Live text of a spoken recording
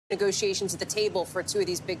negotiations at the table for two of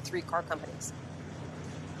these big three car companies?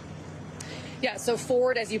 Yeah, so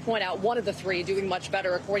Ford, as you point out, one of the three doing much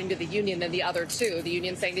better, according to the union, than the other two. The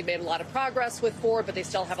union saying they made a lot of progress with Ford, but they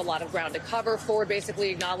still have a lot of ground to cover. Ford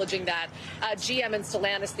basically acknowledging that GM and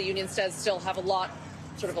Stellantis, the union says, still have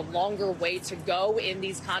sort of a longer way to go in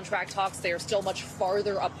these contract talks. They are still much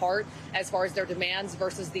farther apart as far as their demands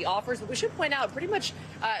versus the offers. But we should point out pretty much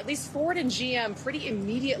at least Ford and GM pretty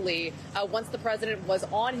immediately once the president was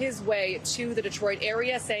on his way to the Detroit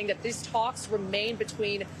area, saying that these talks remain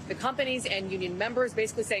between the companies and union members,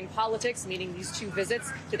 basically saying politics, meaning these two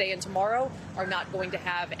visits today and tomorrow, are not going to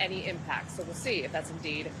have any impact. So we'll see if that's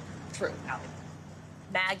indeed true. Hallie.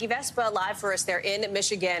 Maggie Vespa live for us there in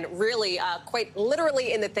Michigan, really quite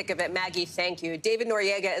literally in the thick of it. Maggie, thank you. David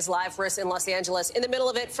Noriega is live for us in Los Angeles, in the middle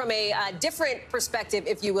of it from a different perspective,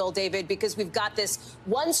 if you will, David, because we've got this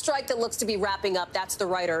one strike that looks to be wrapping up. That's the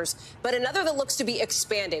writers, but another that looks to be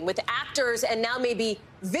expanding with actors and now maybe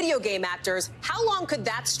video game actors. How long could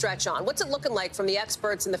that stretch on? What's it looking like from the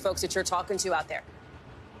experts and the folks that you're talking to out there?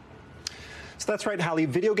 So that's right, Hallie.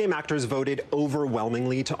 Video game actors voted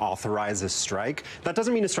overwhelmingly to authorize a strike. That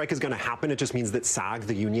doesn't mean a strike is going to happen. It just means that SAG,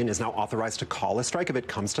 the union, is now authorized to call a strike if it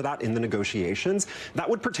comes to that in the negotiations. That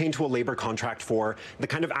would pertain to a labor contract for the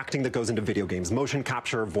kind of acting that goes into video games, motion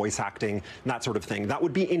capture, voice acting, that sort of thing. That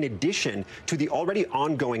would be in addition to the already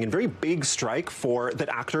ongoing and very big strike that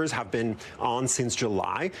actors have been on since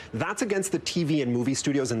July. That's against the TV and movie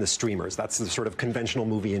studios and the streamers. That's the sort of conventional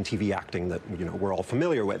movie and TV acting that we're all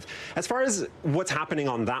familiar with. As far as what's happening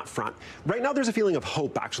on that front, right now there's a feeling of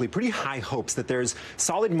hope, actually, pretty high hopes that there's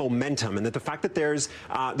solid momentum, and that the fact that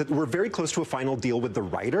that we're very close to a final deal with the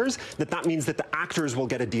writers, that means that the actors will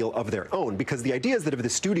get a deal of their own. Because the idea is that if the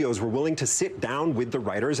studios were willing to sit down with the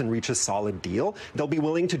writers and reach a solid deal, they'll be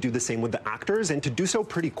willing to do the same with the actors, and to do so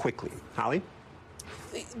pretty quickly. Hallie?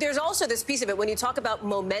 There's also this piece of it when you talk about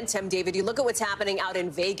momentum, David. You look at what's happening out in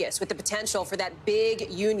Vegas with the potential for that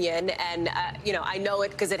big union. And, I know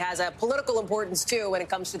it because it has a political importance, too, when it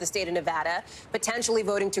comes to the state of Nevada, potentially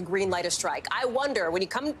voting to greenlight a strike. I wonder, when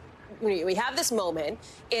we have this moment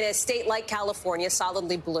in a state like California,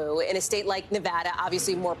 solidly blue, in a state like Nevada,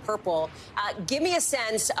 obviously more purple, give me a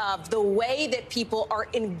sense of the way that people are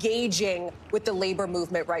engaging with the labor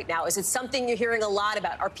movement right now. Is it something you're hearing a lot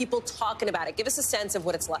about? Are people talking about it? Give us a sense of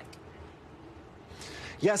what it's like.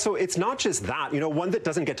 Yeah, so it's not just that. One that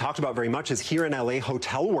doesn't get talked about very much is here in LA,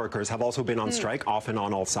 hotel workers have also been on strike off and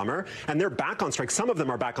on all summer, and they're back on strike. Some of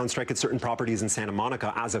them are back on strike at certain properties in Santa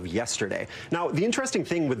Monica as of yesterday. Now, the interesting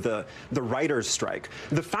thing with the writers' strike,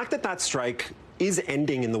 the fact that strike is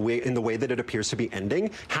ending in the way that it appears to be ending,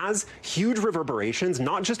 has huge reverberations,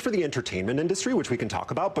 not just for the entertainment industry, which we can talk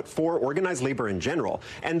about, but for organized labor in general.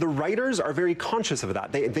 And the writers are very conscious of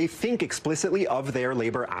that. They think explicitly of their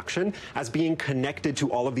labor action as being connected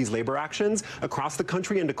to all of these labor actions across the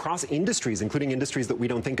country and across industries, including industries that we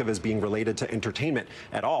don't think of as being related to entertainment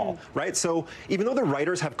at all, right? So even though the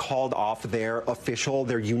writers have called off their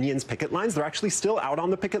union's picket lines, they're actually still out on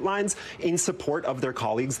the picket lines in support of their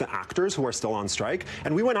colleagues, the actors, who are still on strike.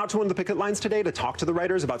 And we went out to one of the picket lines today to talk to the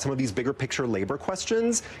writers about some of these bigger picture labor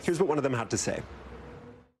questions. Here's what one of them had to say.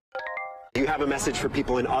 Do you have a message for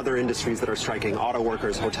people in other industries that are striking, auto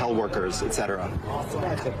workers, hotel workers, etc.?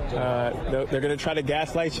 They're going to try to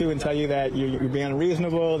gaslight you and tell you that you're being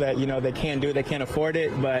unreasonable, that they can't do it, they can't afford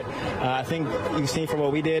it. But I think you've seen from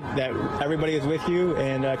what we did that everybody is with you,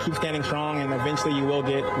 and keep standing strong, and eventually you will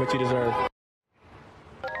get what you deserve.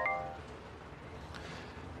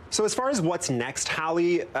 So as far as what's next,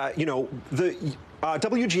 Hallie, the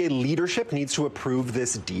WGA leadership needs to approve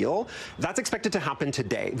this deal. That's expected to happen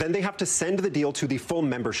today. Then they have to send the deal to the full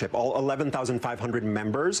membership, all 11,500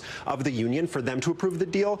 members of the union, for them to approve the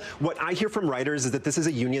deal. What I hear from writers is that this is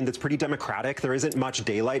a union that's pretty democratic. There isn't much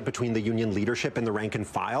daylight between the union leadership and the rank and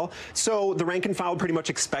file. So the rank and file pretty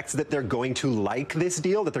much expects that they're going to like this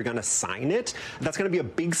deal, that they're going to sign it. That's going to be a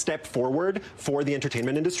big step forward for the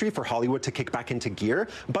entertainment industry, for Hollywood to kick back into gear.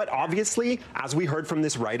 But obviously, as we heard from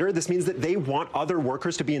this writer, this means that they want other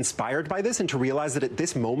workers to be inspired by this and to realize that at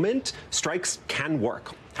this moment, strikes can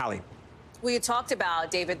work. Hallie. We had talked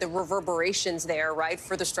about, David, the reverberations there, right,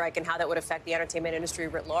 for the strike and how that would affect the entertainment industry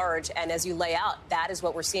writ large. And as you lay out, that is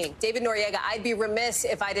what we're seeing. David Noriega, I'd be remiss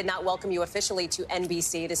if I did not welcome you officially to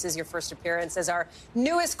NBC. This is your first appearance as our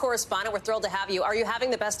newest correspondent. We're thrilled to have you. Are you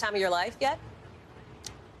having the best time of your life yet?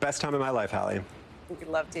 Best time of my life, Hallie. We'd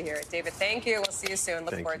love to hear it. David, thank you. We'll see you soon.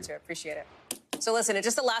 Look forward to it. Appreciate it. So listen, in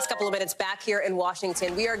just the last couple of minutes back here in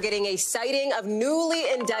Washington, we are getting a sighting of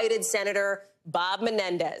newly indicted Senator Bob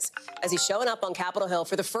Menendez, as he's showing up on Capitol Hill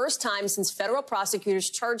for the first time since federal prosecutors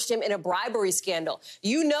charged him in a bribery scandal.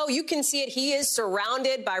 You know, you can see it. He is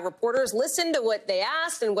surrounded by reporters. Listen to what they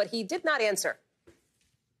asked and what he did not answer.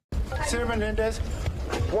 Senator Menendez,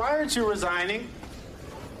 why aren't you resigning?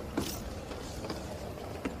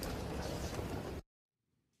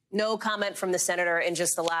 No comment from the senator in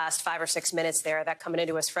just the last 5 or 6 minutes there. That coming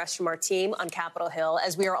into us fresh from our team on Capitol Hill,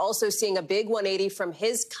 as we are also seeing a big 180 from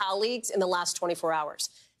his colleagues in the last 24 hours.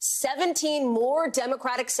 17 more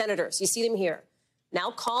Democratic senators, you see them here,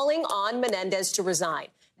 now calling on Menendez to resign.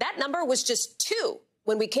 That number was just 2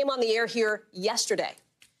 when we came on the air here yesterday.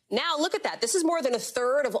 Now, look at that. This is more than a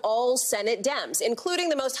third of all Senate Dems, including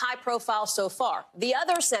the most high profile so far. The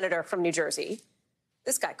other senator from New Jersey,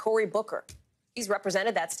 this guy, Cory Booker. He's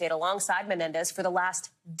represented that state alongside Menendez for the last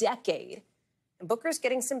decade. And Booker's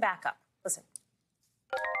getting some backup. Listen.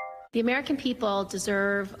 The American people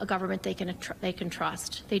deserve a government they can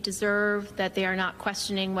trust. They deserve that they are not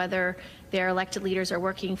questioning whether their elected leaders are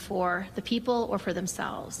working for the people or for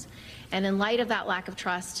themselves. And in light of that lack of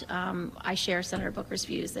trust, I share Senator Booker's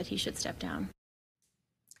views that he should step down.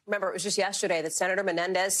 Remember, it was just yesterday that Senator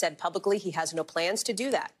Menendez said publicly he has no plans to do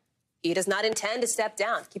that. He does not intend to step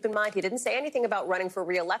down. Keep in mind, he didn't say anything about running for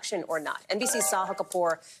re-election or not. NBC's Sahil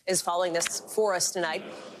Kapoor is following this for us tonight.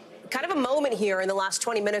 Kind of a moment here in the last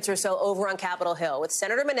 20 minutes or so over on Capitol Hill with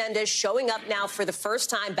Senator Menendez showing up now for the first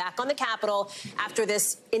time back on the Capitol after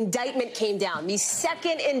this indictment came down. The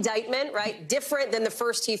second indictment, right, different than the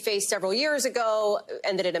first he faced several years ago,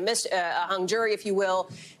 ended in a hung jury, if you will.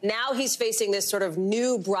 Now he's facing this sort of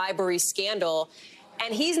new bribery scandal.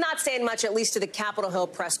 And he's not saying much, at least to the Capitol Hill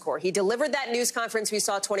press corps. He delivered that news conference we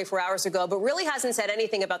saw 24 hours ago, but really hasn't said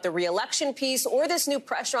anything about the re-election piece or this new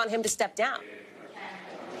pressure on him to step down.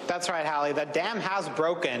 That's right, Hallie. The dam has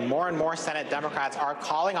broken. More and more Senate Democrats are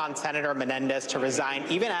calling on Senator Menendez to resign,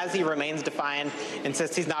 even as he remains defiant,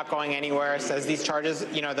 insists he's not going anywhere, says these charges,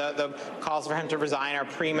 you know, the calls for him to resign are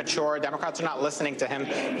premature. Democrats are not listening to him.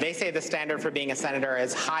 They say the standard for being a senator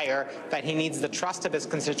is higher, that he needs the trust of his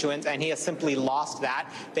constituents, and he has simply lost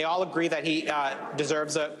that. They all agree that he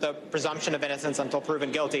deserves the presumption of innocence until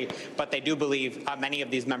proven guilty, but they do believe, many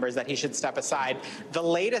of these members, that he should step aside. The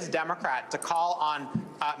latest Democrat to call on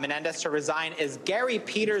Menendez to resign is Gary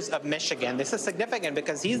Peters of Michigan. This is significant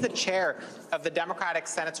because he's the chair of the Democratic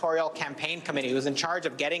Senatorial Campaign Committee, who's in charge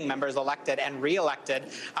of getting members elected and reelected.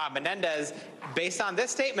 Menendez, based on this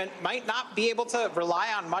statement, might not be able to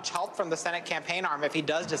rely on much help from the Senate campaign arm if he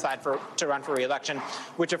does decide to run for reelection,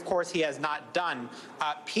 which of course he has not done.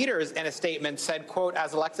 Peters, in a statement, said, quote,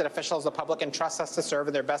 "As elected officials, the public entrusts us to serve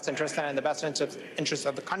in their best interest and in the best interest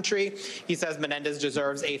of the country." He says Menendez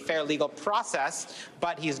deserves a fair legal process,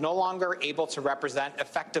 but he's no longer able to represent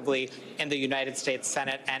effectively in the United States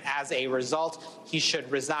Senate, and as a result, he should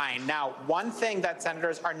resign. Now, one thing that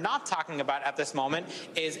senators are not talking about at this moment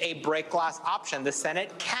is a break-glass option. The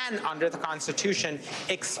Senate can, under the Constitution,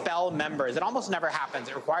 expel members. It almost never happens.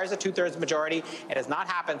 It requires a two-thirds majority. It has not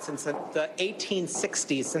happened since the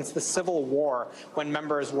 1860s, since the Civil War, when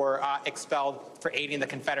members were expelled for aiding the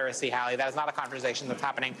Confederacy, Hallie. That is not a conversation that's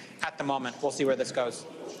happening at the moment. We'll see where this goes.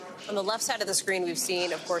 On the left side of the screen, we've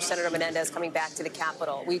seen, of course, Senator Menendez coming back to the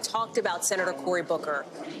Capitol. We talked about Senator Cory Booker,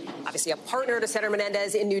 obviously a partner to Senator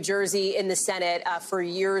Menendez in New Jersey in the Senate for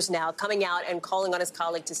years now, coming out and calling on his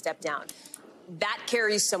colleague to step down. That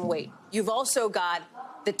carries some weight. You've also got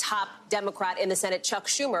the top Democrat in the Senate, Chuck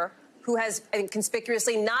Schumer, who has, I think,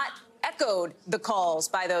 conspicuously not echoed the calls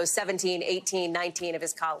by those 17, 18, 19 of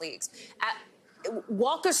his colleagues.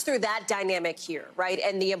 Walk us through that dynamic here, right,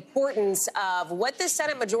 and the importance of what the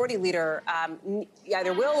Senate Majority Leader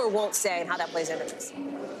either will or won't say and how that plays into this.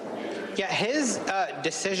 Yeah, his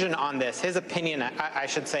decision on this, his opinion, I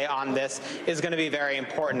should say, on this is going to be very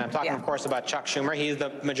important. I'm talking, of course, about Chuck Schumer. He's the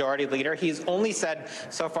majority leader. He's only said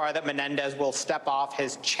so far that Menendez will step off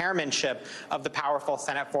his chairmanship of the powerful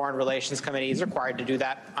Senate Foreign Relations Committee. He's required to do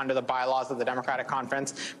that under the bylaws of the Democratic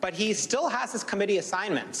Conference. But he still has his committee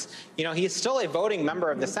assignments. You know, he's still a voting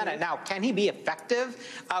member of the Senate. Now, can he be effective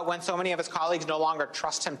when so many of his colleagues no longer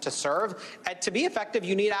trust him to serve? To be effective,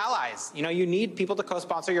 you need allies. You know, you need people to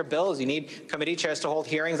co-sponsor your bills. You need committee chairs to hold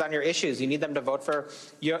hearings on your issues. You need them to vote for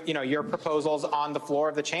your proposals on the floor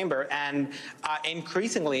of the chamber. And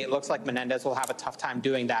increasingly, it looks like Menendez will have a tough time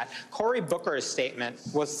doing that. Cory Booker's statement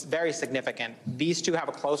was very significant. These two have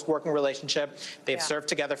a close working relationship. They've served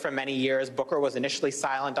together for many years. Booker was initially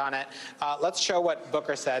silent on it. Let's show what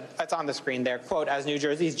Booker said. It's on the screen there. Quote, "As New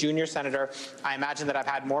Jersey's junior senator, I imagine that I've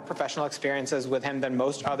had more professional experiences with him than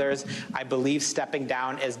most others. I believe stepping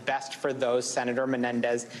down is best for those Senator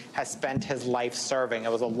Menendez has spent his life serving.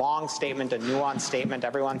 It was a long statement, a nuanced statement.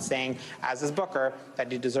 Everyone's saying, as is Booker,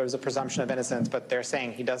 that he deserves a presumption of innocence, but they're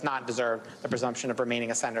saying he does not deserve the presumption of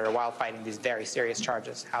remaining a senator while fighting these very serious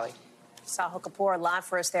charges. Hallie. Sahil Kapoor live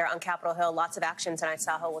for us there on Capitol Hill. Lots of action tonight,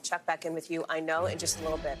 Sahil. We'll check back in with you, I know, in just a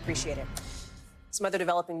little bit. Appreciate it. Some other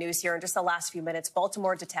developing news here in just the last few minutes.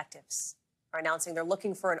 Baltimore detectives are announcing they're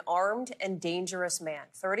looking for an armed and dangerous man,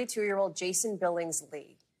 32-year-old Jason Billings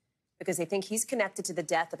Lee, because they think he's connected to the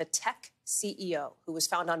death of a tech CEO who was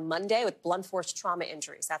found on Monday with blunt force trauma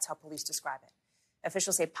injuries. That's how police describe it.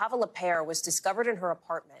 Officials say Pavel Lepere was discovered in her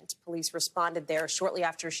apartment. Police responded there shortly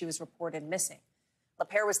after she was reported missing.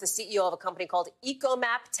 Lepere was the CEO of a company called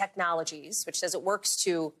EcoMap Technologies, which says it works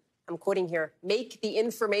to, I'm quoting here, make the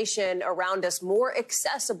information around us more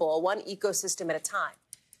accessible, one ecosystem at a time.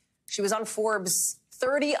 She was on Forbes'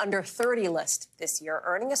 30 under 30 list this year,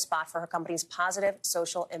 earning a spot for her company's positive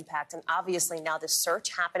social impact. And obviously now this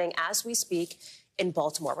search happening as we speak in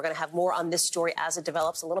Baltimore. We're going to have more on this story as it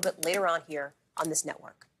develops a little bit later on here on this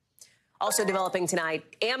network. Also developing tonight,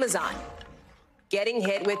 Amazon getting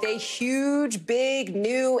hit with a huge, big,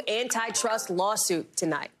 new antitrust lawsuit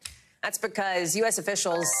tonight. That's because U.S.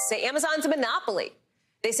 officials say Amazon's a monopoly.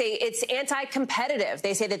 They say it's anti-competitive.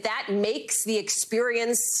 They say that makes the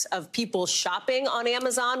experience of people shopping on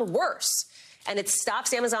Amazon worse. And it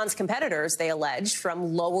stops Amazon's competitors, they allege,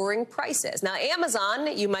 from lowering prices. Now,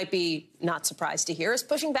 Amazon, you might be not surprised to hear, is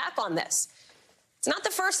pushing back on this. It's not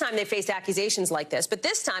the first time they faced accusations like this, but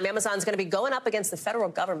this time Amazon's going to be going up against the federal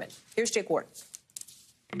government. Here's Jake Ward.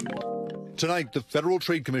 Tonight, the Federal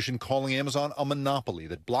Trade Commission calling Amazon a monopoly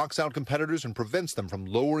that blocks out competitors and prevents them from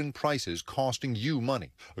lowering prices, costing you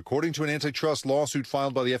money. According to an antitrust lawsuit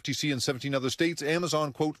filed by the FTC and 17 other states,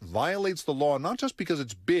 Amazon, quote, violates the law not just because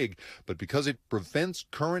it's big, but because it prevents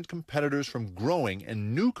current competitors from growing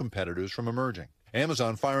and new competitors from emerging.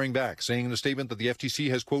 Amazon firing back, saying in a statement that the FTC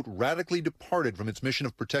has, quote, radically departed from its mission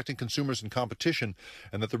of protecting consumers and competition,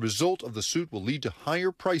 and that the result of the suit will lead to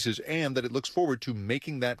higher prices, and that it looks forward to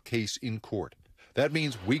making that case in court. That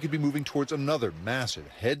means we could be moving towards another massive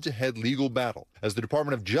head-to-head legal battle, as the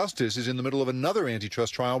Department of Justice is in the middle of another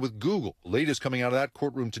antitrust trial with Google. Latest coming out of that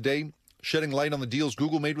courtroom today, shedding light on the deals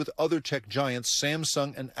Google made with other tech giants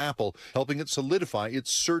Samsung and Apple, helping it solidify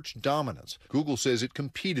its search dominance. Google says it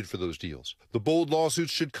competed for those deals. The bold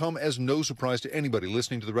lawsuits should come as no surprise to anybody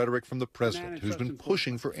listening to the rhetoric from the president, who's been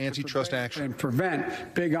pushing for antitrust action. And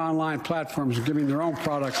prevent big online platforms from giving their own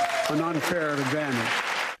products an unfair advantage.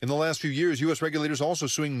 In the last few years, U.S. regulators also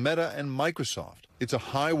suing Meta and Microsoft. It's a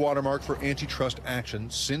high watermark for antitrust action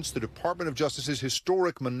since the Department of Justice's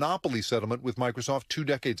historic monopoly settlement with Microsoft 2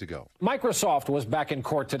 decades ago. Microsoft was back in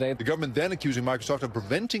court today. The government then accusing Microsoft of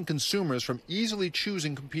preventing consumers from easily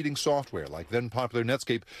choosing competing software, like then popular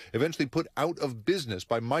Netscape, eventually put out of business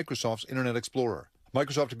by Microsoft's Internet Explorer.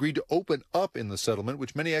 Microsoft agreed to open up in the settlement,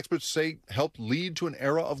 which many experts say helped lead to an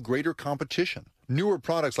era of greater competition. Newer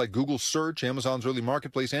products like Google Search, Amazon's early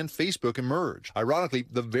marketplace, and Facebook emerge. Ironically,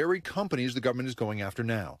 the very companies the government is going after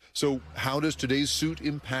now. So how does today's suit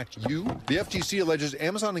impact you? The FTC alleges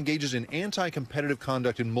Amazon engages in anti-competitive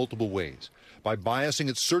conduct in multiple ways. By biasing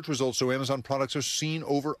its search results so Amazon products are seen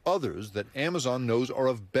over others that Amazon knows are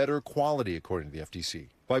of better quality, according to the FTC.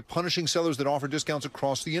 By punishing sellers that offer discounts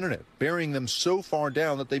across the internet, burying them so far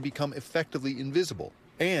down that they become effectively invisible.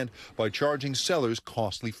 And by charging sellers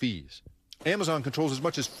costly fees. Amazon controls as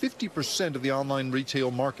much as 50% of the online retail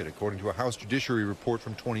market, according to a House Judiciary report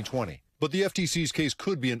from 2020. But the FTC's case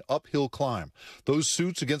could be an uphill climb. Those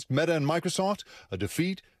suits against Meta and Microsoft, a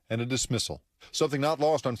defeat and a dismissal. Something not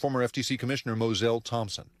lost on former FTC Commissioner Moselle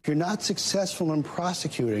Thompson. If you're not successful in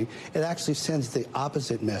prosecuting, it actually sends the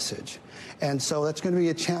opposite message. And so that's going to be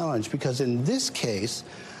a challenge because in this case,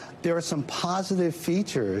 there are some positive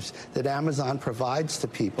features that Amazon provides to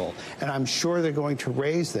people, and I'm sure they're going to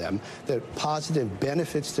raise them, that positive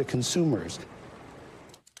benefits to consumers.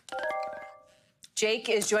 Jake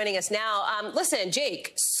is joining us now. Listen,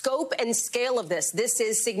 Jake, scope and scale of this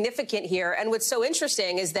is significant here. And what's so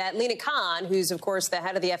interesting is that Lina Khan, who's, of course, the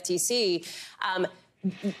head of the FTC,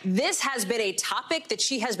 this has been a topic that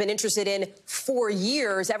she has been interested in for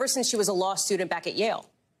years, ever since she was a law student back at Yale.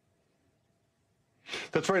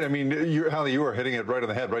 That's right. I mean, Hallie, you are hitting it right on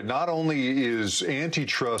the head, right? Not only is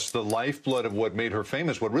antitrust the lifeblood of what made her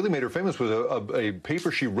famous, what really made her famous was a paper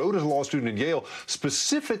she wrote as a law student at Yale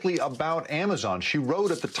specifically about Amazon. She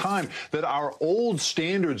wrote at the time that our old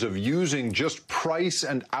standards of using just price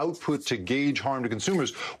and output to gauge harm to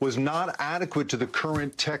consumers was not adequate to the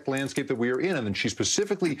current tech landscape that we are in. And then she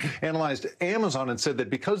specifically analyzed Amazon and said that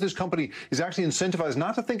because this company is actually incentivized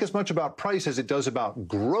not to think as much about price as it does about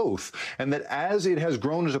growth, and that as it has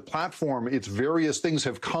grown as a platform. Its various things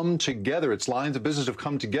have come together. Its lines of business have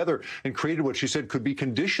come together and created what she said could be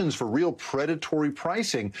conditions for real predatory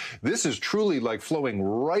pricing. This is truly like flowing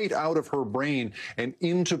right out of her brain and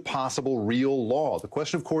into possible real law. The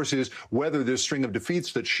question, of course, is whether this string of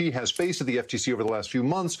defeats that she has faced at the FTC over the last few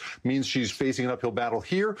months means she's facing an uphill battle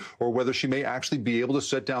here, or whether she may actually be able to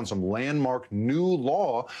set down some landmark new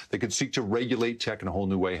law that could seek to regulate tech in a whole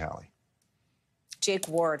new way, Hallie. Jake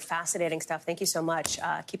Ward, fascinating stuff. Thank you so much.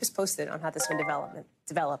 Keep us posted on how this one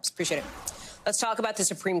develops. Appreciate it. Let's talk about the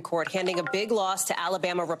Supreme Court handing a big loss to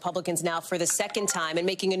Alabama Republicans now for the second time and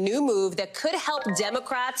making a new move that could help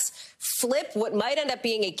Democrats flip what might end up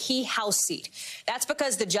being a key House seat. That's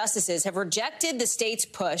because the justices have rejected the state's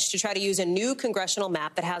push to try to use a new congressional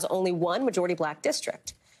map that has only one majority black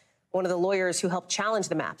district. One of the lawyers who helped challenge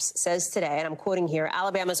the maps says today, and I'm quoting here,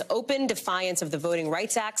 Alabama's open defiance of the Voting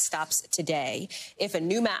Rights Act stops today. If a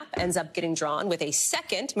new map ends up getting drawn with a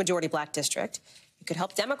second majority black district, it could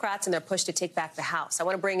help Democrats in their push to take back the House. I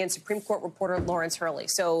want to bring in Supreme Court reporter Lawrence Hurley.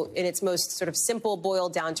 So in its most sort of simple,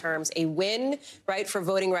 boiled down terms, a win, right, for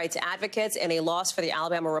voting rights advocates and a loss for the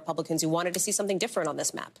Alabama Republicans who wanted to see something different on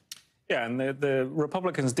this map. Yeah, and the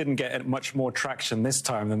Republicans didn't get much more traction this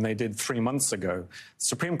time than they did 3 months ago. The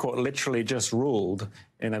Supreme Court literally just ruled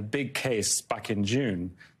in a big case back in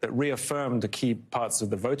June that reaffirmed the key parts of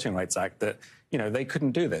the Voting Rights Act that, you know, they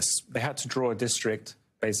couldn't do this. They had to draw a district,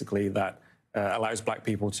 basically, that allows black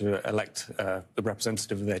people to elect the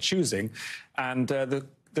representative they're choosing. And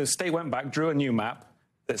the state went back, drew a new map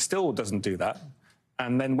that still doesn't do that,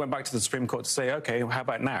 and then went back to the Supreme Court to say, OK, how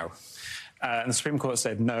about now? And the Supreme Court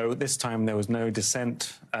said no. This time there was no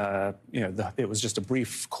dissent. It was just a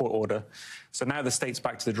brief court order. So now the state's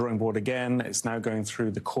back to the drawing board again. It's now going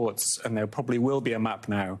through the courts, and there probably will be a map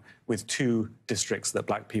now with 2 districts that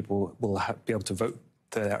black people will be able to vote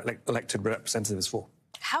their elected representatives for.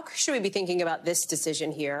 How should we be thinking about this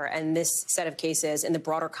decision here and this set of cases in the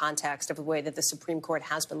broader context of the way that the Supreme Court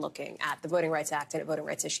has been looking at the Voting Rights Act and at voting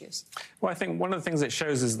rights issues? Well, I think one of the things it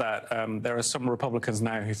shows is that there are some Republicans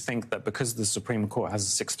now who think that because the Supreme Court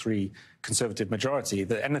has a 6-3 conservative majority,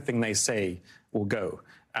 that anything they say will go.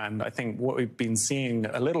 And I think what we've been seeing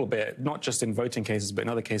a little bit, not just in voting cases, but in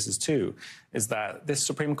other cases too, is that this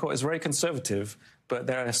Supreme Court is very conservative, but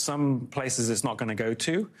there are some places it's not going to go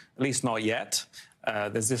to, at least not yet.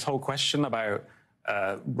 There's this whole question about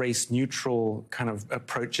race-neutral kind of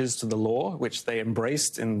approaches to the law, which they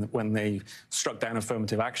embraced when they struck down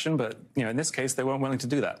affirmative action. But, you know, in this case, they weren't willing to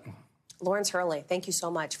do that. Lawrence Hurley, thank you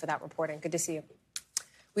so much for that reporting. Good to see you.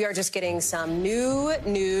 We are just getting some new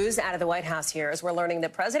news out of the White House here as we're learning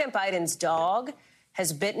that President Biden's dog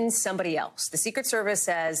has bitten somebody else. The Secret Service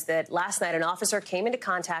says that last night an officer came into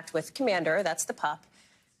contact with Commander, that's the pup,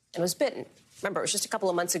 and was bitten. Remember, it was just a couple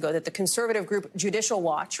of months ago that the conservative group Judicial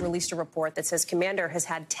Watch released a report that says Commander has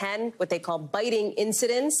had 10 what they call biting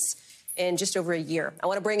incidents in just over a year. I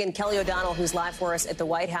want to bring in Kelly O'Donnell, who's live for us at the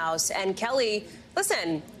White House. And Kelly,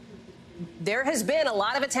 listen, there has been a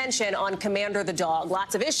lot of attention on Commander the dog.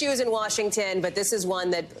 Lots of issues in Washington, but this is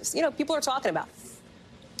one that, you know, people are talking about.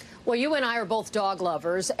 Well, you and I are both dog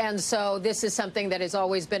lovers, and so this is something that has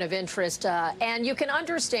always been of interest. And you can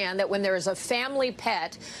understand that when there is a family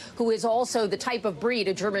pet who is also the type of breed,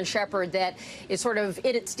 a German Shepherd, that is sort of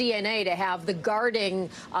in its DNA to have the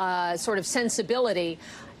guarding sort of sensibility,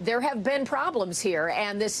 there have been problems here,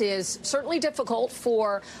 and this is certainly difficult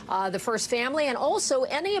for the first family and also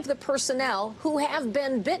any of the personnel who have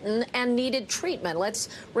been bitten and needed treatment. Let's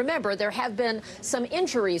remember, there have been some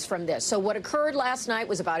injuries from this. So what occurred last night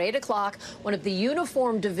was about 8 o'clock. One of the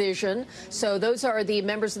uniform division, so those are the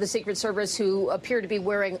members of the Secret Service who appear to be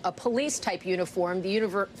wearing a police-type uniform. The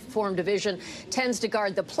uniform division tends to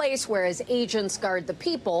guard the place, whereas agents guard the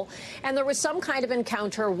people. And there was some kind of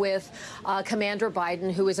encounter with Commander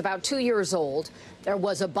Biden, who is about 2 years old. There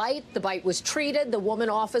was a bite. The bite was treated. The woman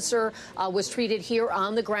officer was treated here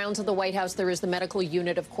on the grounds of the White House. There is the medical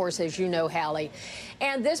unit, of course, as you know, Hallie.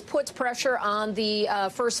 And this puts pressure on the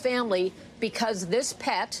first family because this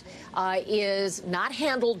pet is not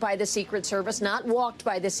handled by the Secret Service, not walked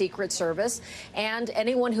by the Secret Service, and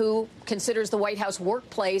anyone who considers the White House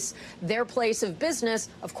workplace their place of business,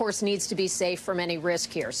 of course, needs to be safe from any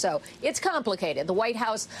risk here. So it's complicated. The White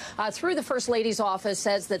House, through the First Lady's office,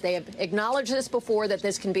 says that they have acknowledged this before, that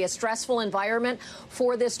this can be a stressful environment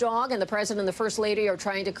for this dog, and the President and the First Lady are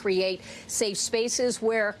trying to create safe spaces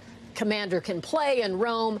where Commander can play and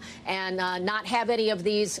roam and not have any of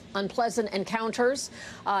these unpleasant encounters.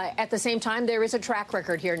 At the same time, there is a track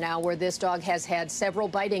record here now where this dog has had several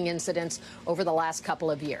biting incidents over the last couple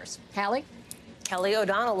of years. Hallie? Kelly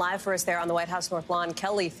O'Donnell live for us there on the White House North Lawn.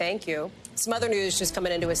 Kelly, thank you. Some other news just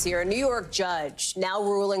coming into us here. A New York judge now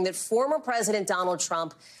ruling that former President Donald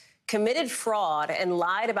Trump committed fraud and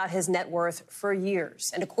lied about his net worth for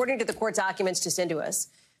years. And according to the court documents just into us,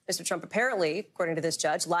 Mr. Trump apparently, according to this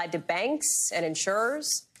judge, lied to banks and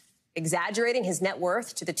insurers, exaggerating his net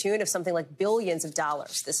worth to the tune of something like billions of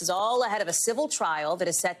dollars. This is all ahead of a civil trial that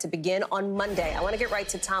is set to begin on Monday. I want to get right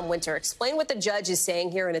to Tom Winter. Explain what the judge is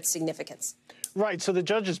saying here and its significance. Right. So the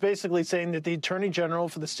judge is basically saying that the Attorney General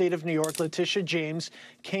for the state of New York, Letitia James,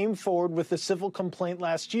 came forward with a civil complaint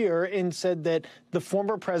last year and said that the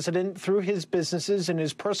former president, through his businesses and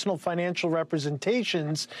his personal financial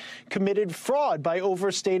representations, committed fraud by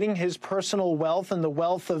overstating his personal wealth and the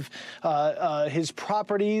wealth of his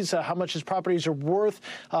properties, how much his properties are worth,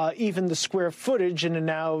 even the square footage in a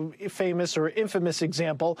now famous or infamous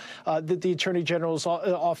example that the Attorney General's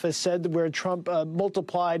office said, where Trump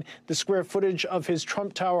multiplied the square footage of his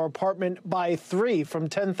Trump Tower apartment by 3, from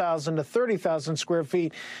 10,000 to 30,000 square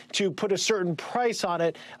feet, to put a certain price on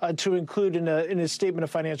it to include in his statement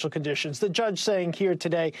of financial conditions. The judge saying here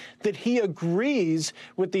today that he agrees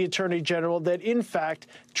with the Attorney General that, in fact,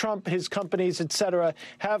 Trump, his companies, et cetera,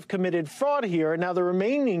 have committed fraud here. Now, the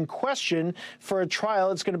remaining question for a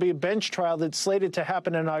trial, it's going to be a bench trial that's slated to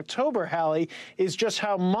happen in October, Hallie, is just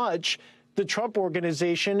how much the Trump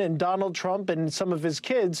organization and Donald Trump and some of his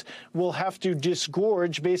kids will have to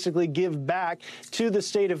disgorge, basically give back to the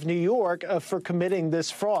state of New York for committing this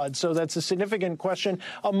fraud. So that's a significant question,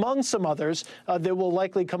 among some others, that will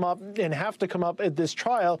likely come up and have to come up at this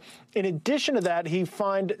trial. In addition to that, he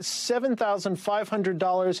fined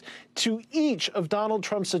 $7,500 to each of Donald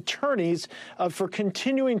Trump's attorneys for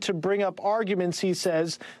continuing to bring up arguments, he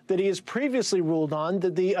says, that he has previously ruled on,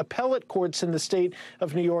 that the appellate courts in the state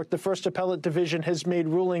of New York, the First Appellate Division, has made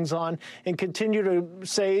rulings on, and continue to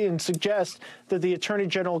say and suggest that the Attorney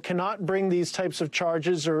General cannot bring these types of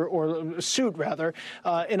charges or suit, rather,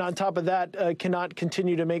 and on top of that, cannot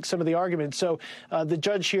continue to make some of the arguments. So the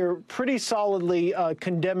judge here pretty solidly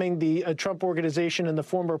condemning the Trump organization and the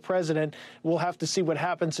former president. We'll have to see what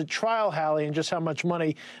happens at trial, Hallie, and just how much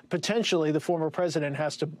money potentially the former president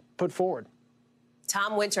has to put forward.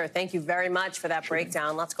 Tom Winter, thank you very much for that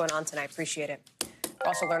breakdown. Lots going on tonight. Appreciate it. We're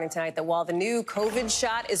also learning tonight that while the new COVID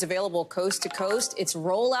shot is available coast to coast, its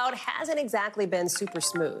rollout hasn't exactly been super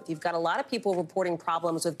smooth. You've got a lot of people reporting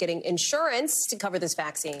problems with getting insurance to cover this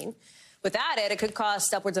vaccine. Without it, it could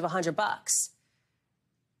cost upwards of $100.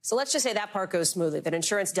 So let's just say that part goes smoothly, that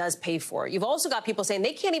insurance does pay for it. You've also got people saying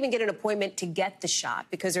they can't even get an appointment to get the shot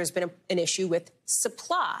because there's been an issue with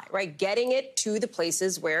supply, right? Getting it to the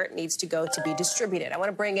places where it needs to go to be distributed. I want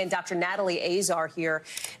to bring in Dr. Natalie Azar here.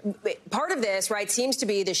 Part of this, right, seems to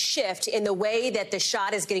be the shift in the way that the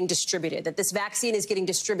shot is getting distributed, that this vaccine is getting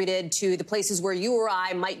distributed to the places where you or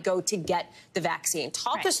I might go to get the vaccine.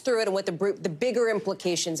 Talk us through it and what the bigger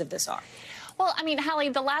implications of this are. Well, I mean, Hallie,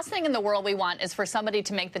 the last thing in the world we want is for somebody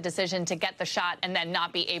to make the decision to get the shot and then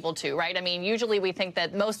not be able to, right? I mean, usually we think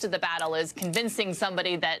that most of the battle is convincing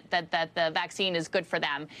somebody that the vaccine is good for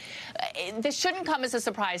them. This shouldn't come as a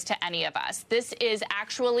surprise to any of us. This is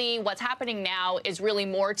actually what's happening now is really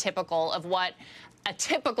more typical of what a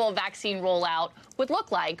typical vaccine rollout would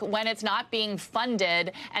look like when it's not being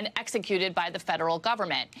funded and executed by the federal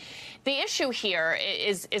government. The issue here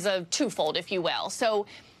is a twofold, if you will. So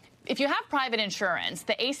if you have private insurance,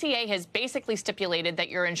 the ACA has basically stipulated that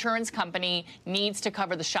your insurance company needs to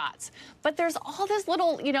cover the shots. But there's all this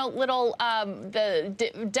little,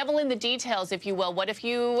 the devil in the details, if you will. What if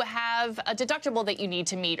you have a deductible that you need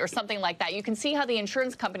to meet or something like that? You can see how the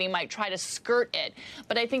insurance company might try to skirt it.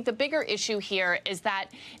 But I think the bigger issue here is that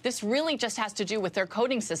this really just has to do with their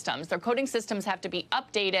coding systems. Their coding systems have to be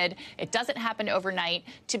updated. It doesn't happen overnight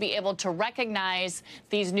to be able to recognize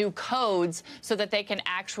these new codes so that they can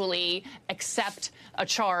actually accept a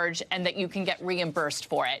charge and that you can get reimbursed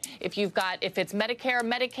for it. If it's Medicare,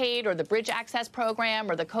 Medicaid, or the Bridge Access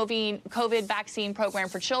Program or the COVID vaccine program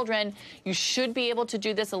for children, you should be able to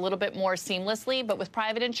do this a little bit more seamlessly. But with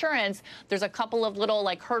private insurance, there's a couple of little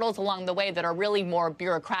hurdles along the way that are really more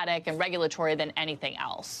bureaucratic and regulatory than anything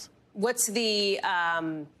else. What's the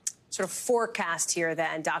sort of forecast here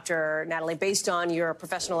then, Dr. Natalie, based on your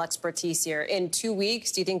professional expertise here? In 2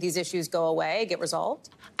 weeks, do you think these issues go away, get resolved?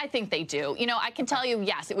 I think they do. You know, I can tell you,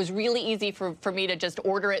 yes, it was really easy for me to just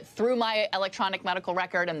order it through my electronic medical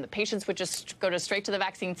record, and the patients would just go straight to the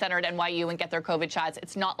vaccine center at NYU and get their COVID shots.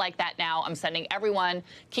 It's not like that now. I'm sending everyone,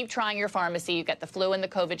 keep trying your pharmacy. You get the flu and the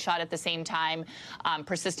COVID shot at the same time.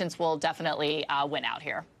 Persistence will definitely win out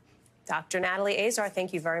here. Dr. Natalie Azar,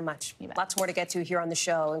 thank you very much. Lots more to get to here on the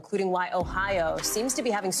show, including why Ohio seems to be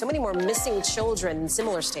having so many more missing children in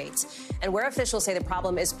similar states, and where officials say the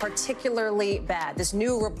problem is particularly bad. This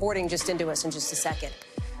new reporting just into us in just a second.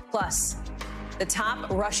 Plus, the top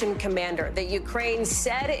Russian commander that Ukraine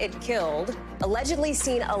said it killed, allegedly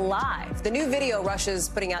seen alive. The new video Russia's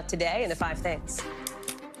putting out today in the 5 things.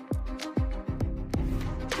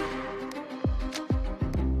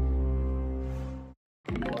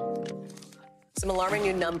 Some alarming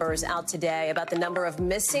new numbers out today about the number of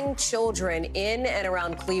missing children in and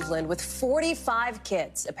around Cleveland, with 45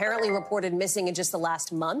 kids apparently reported missing in just the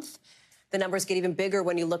last month. The numbers get even bigger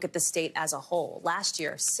when you look at the state as a whole. Last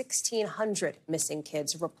year, 1,600 missing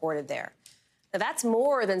kids reported there. Now, that's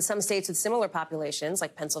more than some states with similar populations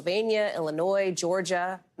like Pennsylvania, Illinois,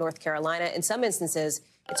 Georgia, North Carolina. In some instances,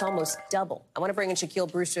 it's almost double. I want to bring in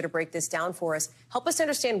Shaquille Brewster to break this down for us. Help us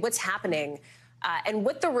understand what's happening and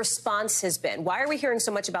what the response has been. Why are we hearing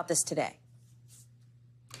so much about this today?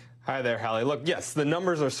 Hi there, Hallie. Look, yes, the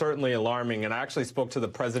numbers are certainly alarming, and I actually spoke to the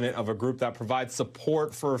president of a group that provides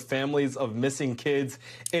support for families of missing kids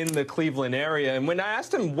in the Cleveland area. And when I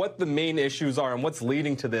asked him what the main issues are and what's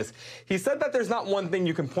leading to this, he said that there's not one thing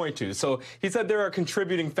you can point to. So he said there are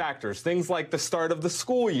contributing factors, things like the start of the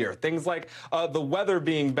school year, things like the weather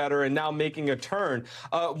being better and now making a turn.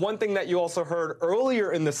 One thing that you also heard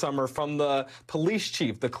earlier in the summer from the police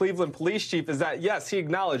chief, the Cleveland police chief, is that, yes, he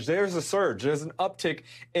acknowledged there's a surge, there's an uptick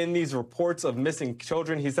in these reports of missing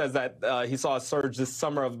children. He says that he saw a surge this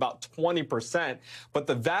summer of about 20%, but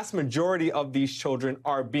the vast majority of these children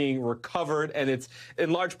are being recovered, and it's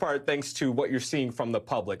in large part thanks to what you're seeing from the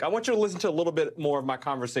public. I want you to listen to a little bit more of my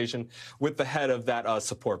conversation with the head of that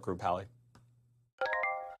support group, Hallie.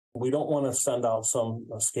 We don't want to send out some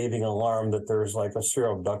scathing alarm that there's like a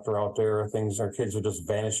serial abductor out there, our kids are just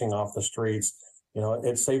vanishing off the streets. You know,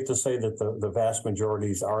 it's safe to say that the vast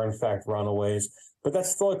majorities are in fact runaways. But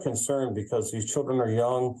that's still a concern because these children are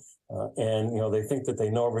young and, you know, they think that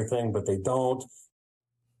they know everything, but they don't.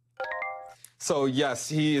 So, yes,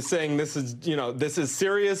 he is saying this is, this is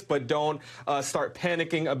serious, but don't start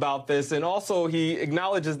panicking about this. And also he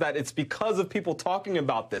acknowledges that it's because of people talking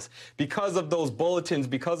about this, because of those bulletins,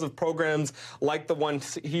 because of programs like the one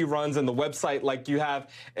he runs and the website like you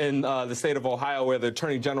have in the state of Ohio, where the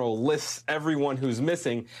Attorney General lists everyone who's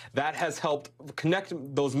missing. That has helped connect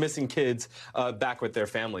those missing kids back with their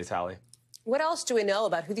families, Hallie. What else do we know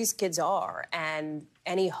about who these kids are and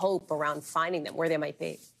any hope around finding them, where they might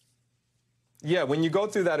be? Yeah, when you go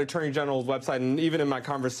through that Attorney General's website, and even in my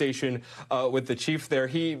conversation with the chief there,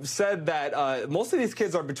 he said that most of these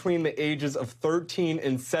kids are between the ages of 13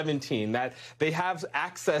 and 17, that they have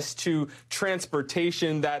access to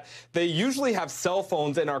transportation, that they usually have cell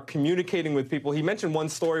phones and are communicating with people. He mentioned one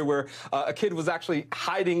story where a kid was actually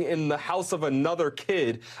hiding in the house of another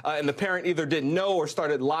kid, and the parent either didn't know or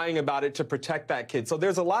started lying about it to protect that kid. So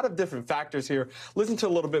there's a lot of different factors here. Listen to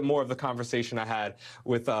a little bit more of the conversation I had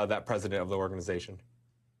with that president of the organization.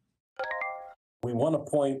 We want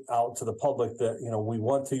to point out to the public that, we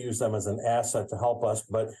want to use them as an asset to help us,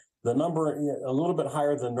 but the number a little bit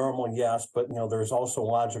higher than normal, yes, but, there's also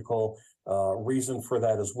logical reason for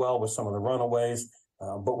that as well with some of the runaways.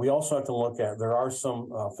 But we also have to look at, there are some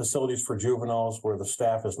facilities for juveniles where the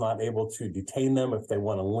staff is not able to detain them if they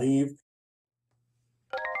want to leave.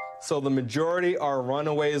 So the majority are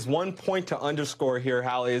runaways. One point to underscore here,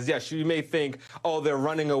 Hallie, is yes, you may think, oh, they're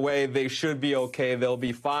running away, they should be okay, they'll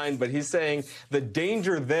be fine. But he's saying the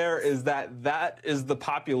danger there is that is the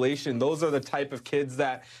population. Those are the type of kids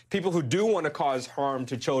that people who do want to cause harm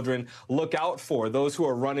to children look out for, those who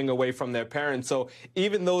are running away from their parents. So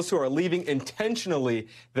even those who are leaving intentionally,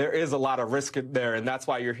 there is a lot of risk there. And that's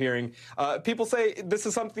why you're hearing people say this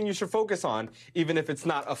is something you should focus on, even if it's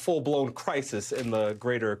not a full-blown crisis in the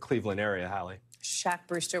greater Cleveland area, Hallie. Shaq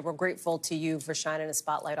Brewster, we're grateful to you for shining a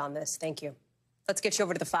spotlight on this. Thank you. Let's get you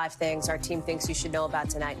over to the 5 things our team thinks you should know about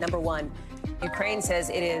tonight. Number 1, Ukraine says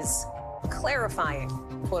it is clarifying,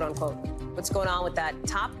 quote unquote, what's going on with that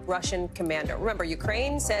top Russian commander. Remember,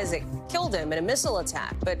 Ukraine says it killed him in a missile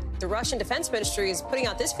attack, but the Russian Defense Ministry is putting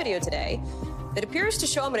out this video today that appears to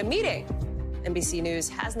show him in a meeting. NBC News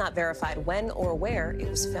has not verified when or where it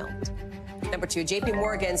was filmed. Number 2, J.P.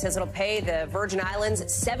 Morgan says it'll pay the Virgin Islands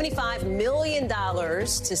 $75 million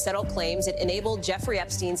to settle claims it enabled Jeffrey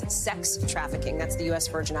Epstein's sex trafficking. That's the U.S.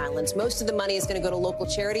 Virgin Islands. Most of the money is going to go to local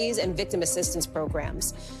charities and victim assistance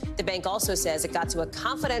programs. The bank also says it got to a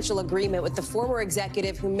confidential agreement with the former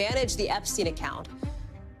executive who managed the Epstein account.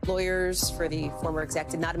 Lawyers for the former exec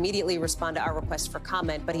did not immediately respond to our request for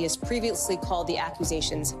comment, but he has previously called the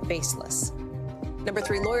accusations baseless. Number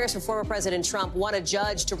 3, lawyers for former President Trump want a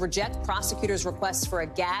judge to reject prosecutors' requests for a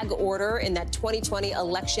gag order in that 2020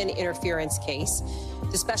 election interference case.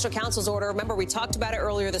 The special counsel's order, remember, we talked about it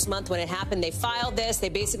earlier this month when it happened. They filed this. They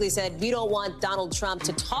basically said, we don't want Donald Trump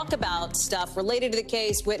to talk about stuff related to the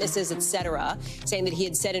case, witnesses, etc., saying that he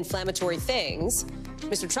had said inflammatory things.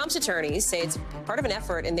 Mr. Trump's attorneys say it's part of an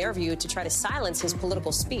effort, in their view, to try to silence his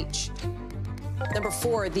political speech. Number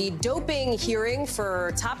 4, the doping hearing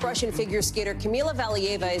for top Russian figure skater Kamila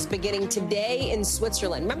Valieva is beginning today in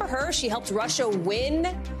Switzerland. Remember her? She helped Russia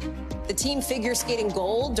win the team figure skating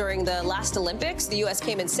gold during the last Olympics. The U.S.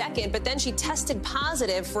 came in second, but then she tested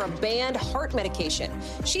positive for a banned heart medication.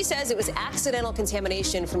 She says it was accidental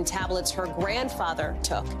contamination from tablets her grandfather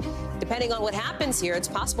took. Depending on what happens here, it's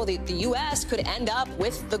possible that the U.S. could end up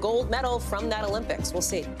with the gold medal from that Olympics. We'll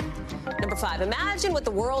see. Number 5, imagine what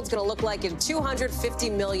the world's going to look like in 250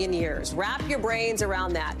 million years. Wrap your brains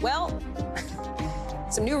around that. Well,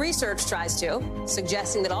 some new research tries to,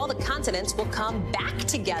 suggesting that all the continents will come back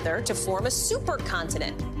together to form a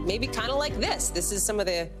supercontinent. Maybe kind of like this. This is some of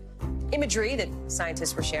the imagery that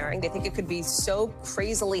scientists were sharing. They think it could be so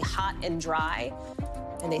crazily hot and dry.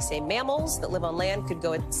 And they say mammals that live on land could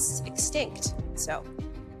go extinct. So,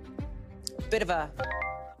 bit of a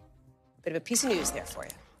piece of news there for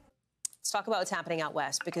you. Let's talk about what's happening out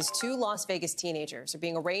west, because 2 Las Vegas teenagers are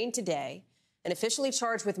being arraigned today and officially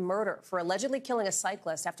charged with murder for allegedly killing a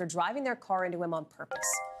cyclist after driving their car into him on purpose.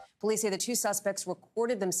 Police say the 2 suspects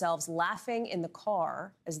recorded themselves laughing in the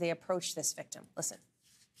car as they approached this victim. Listen.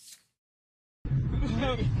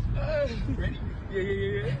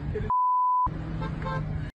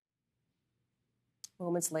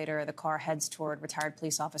 Moments later, the car heads toward retired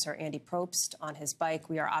police officer Andy Probst on his bike.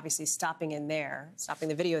 We are obviously stopping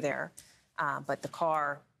the video there. But the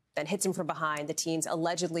car then hits him from behind. The teens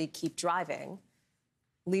allegedly keep driving,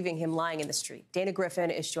 leaving him lying in the street. Dana Griffin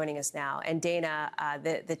is joining us now. And Dana,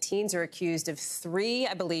 the teens are accused of 3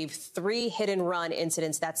 hit-and-run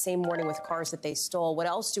incidents that same morning with cars that they stole. What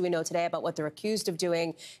else do we know today about what they're accused of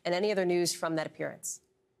doing, and any other news from that appearance?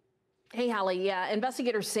 Hey, Hallie. Yeah,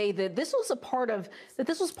 investigators say that this was part of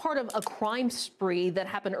a crime spree that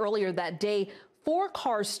happened earlier that day. 4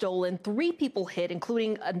 cars stolen, 3 people hit,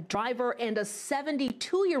 including a driver and a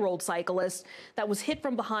 72-year-old cyclist that was hit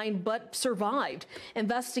from behind but survived.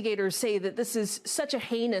 Investigators say that this is such a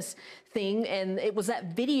heinous thing, and it was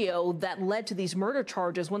that video that led to these murder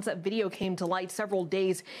charges once that video came to light several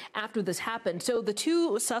days after this happened. So the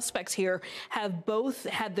 2 suspects here have both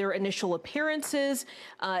had their initial appearances.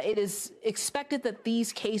 It is expected that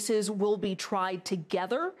these cases will be tried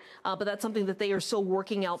together, but that's something that they are still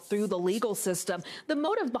working out through the legal system. The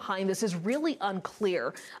motive behind this is really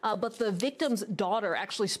unclear, but the victim's daughter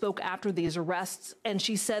actually spoke after these arrests, and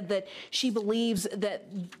she said that she believes that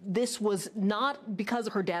this was not because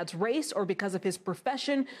of her dad's race or because of his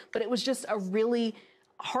profession, but it was just a really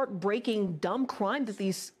heartbreaking, dumb crime that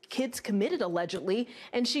these kids committed, allegedly.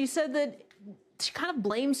 And she said that she kind of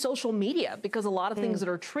blames social media because a lot of things that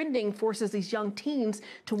are trending forces these young teens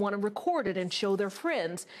to want to record it and show their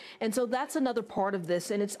friends. And so that's another part of this.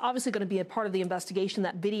 And it's obviously going to be a part of the investigation.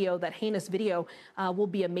 That video, that heinous video, will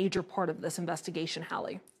be a major part of this investigation,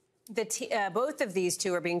 Hallie. Both of these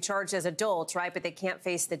 2 are being charged as adults, right? But they can't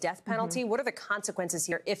face the death penalty. What are the consequences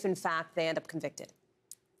here if, in fact, they end up convicted?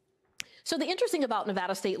 So the interesting about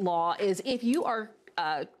Nevada state law is if you are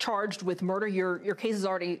charged with murder, your case is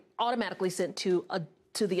already automatically sent to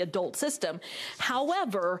the adult system.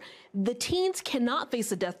 However, the teens cannot face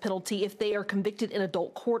the death penalty if they are convicted in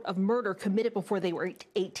adult court of murder committed before they were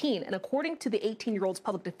 18. And according to the 18-year-old's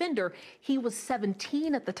public defender, he was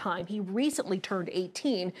 17 at the time. He recently turned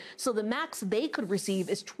 18. So the max they could receive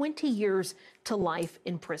is 20 years to life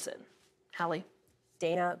in prison. Hallie.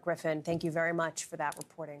 Dana Griffin, thank you very much for that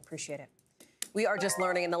reporting. Appreciate it. We are just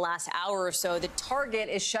learning in the last hour or so that Target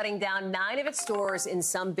is shutting down 9 of its stores in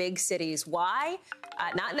some big cities. Why?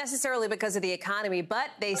 Not necessarily because of the economy,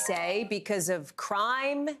 but they say because of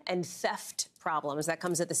crime and theft problems. That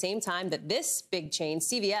comes at the same time that this big chain,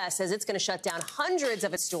 CVS, says it's going to shut down hundreds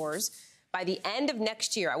of its stores by the end of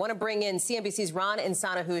next year. I want to bring in CNBC's Ron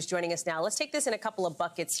Insana, who is joining us now. Let's take this in a couple of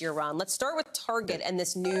buckets here, Ron. Let's start with Target and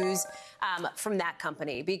this news from that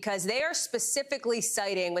company, because they are specifically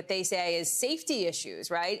citing what they say is safety issues,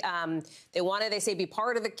 right? They want to, they say, be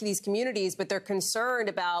part of these communities, but they're concerned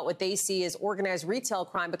about what they see as organized retail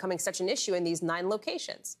crime becoming such an issue in these 9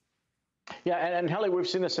 locations. Yeah, and Hallie, we've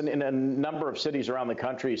seen this in a number of cities around the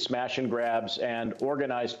country, smash and grabs and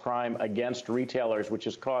organized crime against retailers, which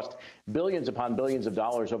has cost billions upon billions of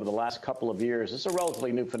dollars over the last couple of years. This is a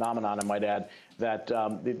relatively new phenomenon, I might add, that,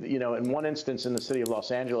 in one instance in the city of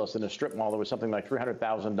Los Angeles, in a strip mall, there was something like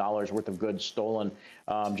 $300,000 worth of goods stolen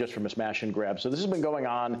just from a smash and grab. So this has been going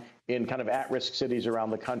on in kind of at-risk cities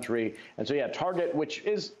around the country. And so, yeah, Target, which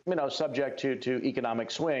is, subject to economic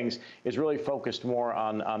swings, is really focused more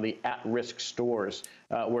on the at-risk stores,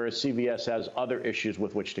 whereas CVS has other issues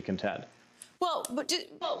with which to contend. Well,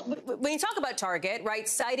 when you talk about Target, right,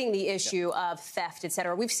 citing the issue of theft, et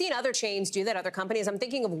cetera, we've seen other chains do that, other companies. I'm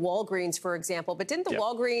thinking of Walgreens, for example. But didn't the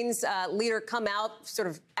Walgreens leader come out sort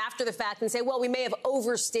of after the fact and say, well, we may have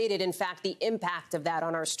overstated, in fact, the impact of that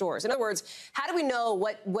on our stores? In other words, how do we know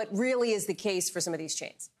what really is the case for some of these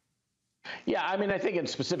chains? Yeah, I mean, I think in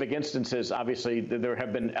specific instances, obviously, there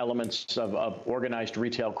have been elements of organized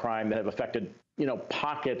retail crime that have affected,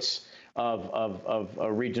 pockets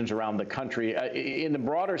of regions around the country. In the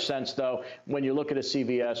broader sense, though, when you look at a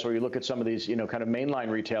CVS or you look at some of these, kind of mainline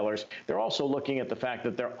retailers, they're also looking at the fact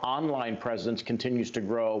that their online presence continues to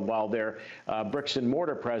grow while their bricks and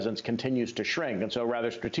mortar presence continues to shrink. And so rather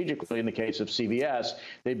strategically, in the case of CVS,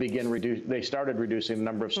 they started reducing the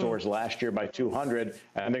number of stores last year by 200,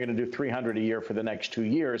 and they're going to do 300 a year for the next 2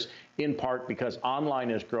 years, in part because online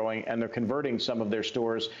is growing and they're converting some of their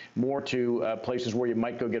stores more to places where you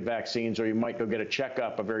might go get vaccines or you might go get a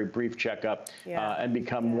checkup, a very brief checkup, and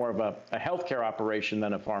become more of a healthcare operation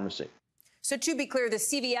than a pharmacy. So to be clear, the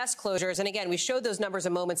CVS closures, and again, we showed those numbers a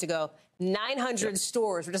moment ago, 900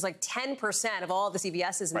 stores, which is like 10% of all the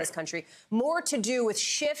CVSs in this country, more to do with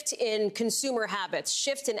shift in consumer habits,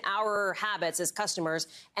 shift in our habits as customers,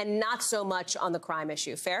 and not so much on the crime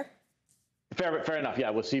issue. Fair? Fair enough. Yeah,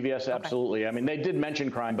 with CVS, absolutely. I mean, they did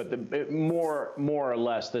mention crime, but more or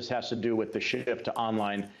less, this has to do with the shift to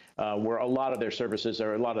online, where a lot of their services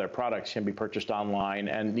or a lot of their products can be purchased online,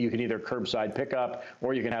 and you can either curbside pickup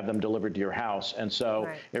or you can have them delivered to your house. And so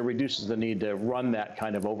it reduces the need to run that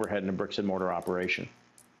kind of overhead in a bricks and mortar operation.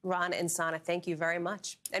 Ron and Sana, thank you very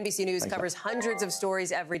much. NBC News covers hundreds of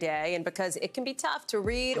stories every day, and because it can be tough to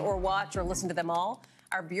read or watch or listen to them all,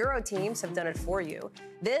 our bureau teams have done it for you.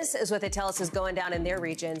 This is what they tell us is going down in their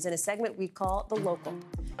regions in a segment we call The Local.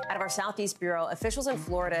 Out of our Southeast Bureau, officials in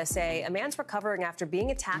Florida say a man's recovering after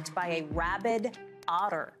being attacked by a rabid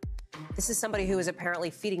otter. This is somebody who was apparently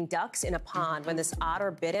feeding ducks in a pond when this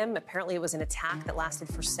otter bit him. Apparently, it was an attack that lasted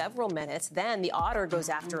for several minutes. Then the otter goes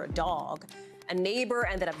after a dog. A neighbor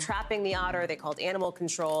ended up trapping the otter. They called animal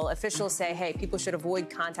control. Officials say, hey, people should avoid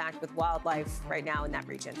contact with wildlife right now in that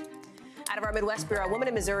region. Out of our Midwest Bureau, a woman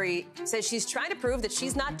in Missouri says she's trying to prove that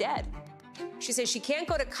she's not dead. She says she can't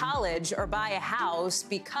go to college or buy a house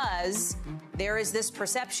because there is this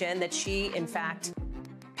perception that she, in fact,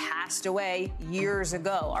 passed away years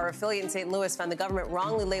ago. Our affiliate in St. Louis found the government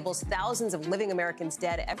wrongly labels thousands of living Americans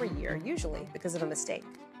dead every year, usually because of a mistake.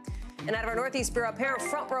 And out of our Northeast Bureau, a pair of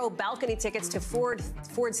front row balcony tickets to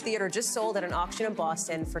Ford's Theater just sold at an auction in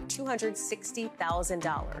Boston for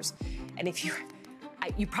 $260,000. And if you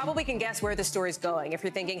probably can guess where the story's going. If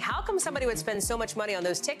you're thinking, how come somebody would spend so much money on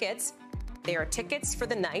those tickets? They are tickets for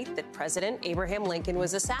the night that President Abraham Lincoln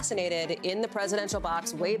was assassinated in the presidential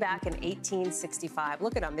box way back in 1865.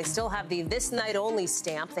 Look at them. They still have the "This Night Only"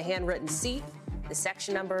 stamp, the handwritten seat, the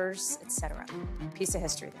section numbers, etc. Piece of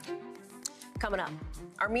history there. Coming up,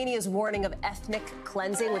 Armenia's warning of ethnic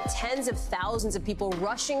cleansing with tens of thousands of people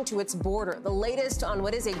rushing to its border. The latest on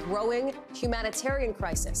what is a growing humanitarian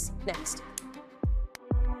crisis. Next.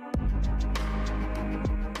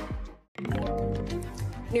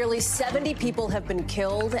 Nearly 70 people have been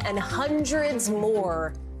killed and hundreds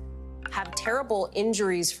more have terrible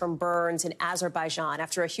injuries from burns in Azerbaijan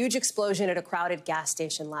after a huge explosion at a crowded gas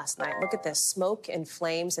station last night. Look at this, smoke and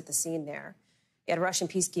flames at the scene there. You had Russian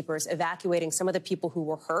peacekeepers evacuating some of the people who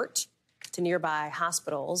were hurt to nearby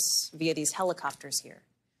hospitals via these helicopters here.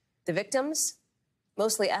 The victims?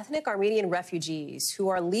 Mostly ethnic Armenian refugees who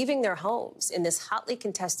are leaving their homes in this hotly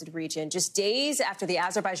contested region just days after the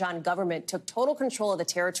Azerbaijan government took total control of the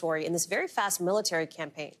territory in this very fast military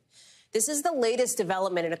campaign. This is the latest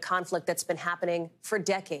development in a conflict that's been happening for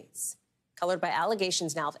decades, colored by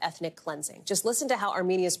allegations now of ethnic cleansing. Just listen to how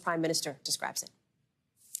Armenia's prime minister describes it.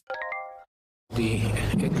 The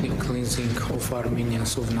ethnic cleansing of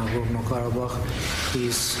Armenians of Nagorno-Karabakh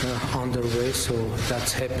is underway, so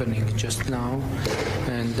that's happening just now,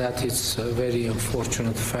 and that is a very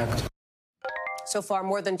unfortunate fact. So far,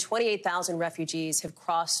 more than 28,000 refugees have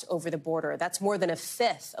crossed over the border. That's more than a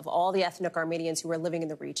fifth of all the ethnic Armenians who are living in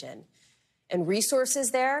the region. And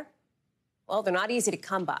resources there, Well, they're not easy to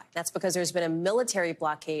come by. That's because there's been a military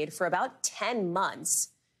blockade for about 10 months.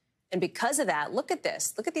 And because of that, look at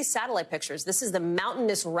this. Look at these satellite pictures. This is the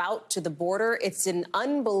mountainous route to the border. It's an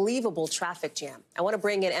unbelievable traffic jam. I want to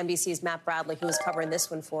bring in NBC's Matt Bradley, who is covering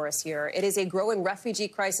this one for us here. It is a growing refugee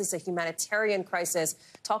crisis, a humanitarian crisis.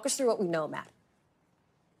 Talk us through what we know, Matt.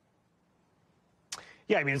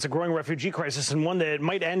 Yeah, I mean, it's a growing refugee crisis and one that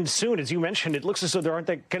might end soon. As you mentioned, it looks as though there aren't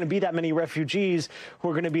going to be that many refugees who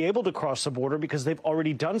are going to be able to cross the border because they've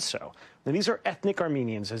already done so. Now, these are ethnic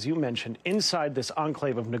Armenians, as you mentioned, inside this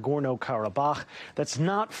enclave of Nagorno-Karabakh that's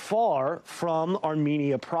not far from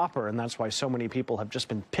Armenia proper. And that's why so many people have just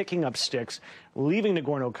been picking up sticks, leaving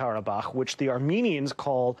Nagorno-Karabakh, which the Armenians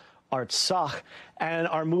call Artsakh, and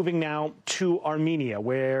are moving now to Armenia,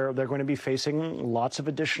 where they're going to be facing lots of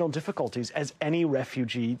additional difficulties, as any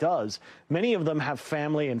refugee does. Many of them have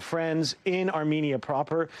family and friends in Armenia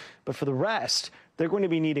proper, but for the rest, they're going to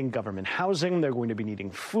be needing government housing, they're going to be needing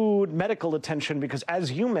food, medical attention, because as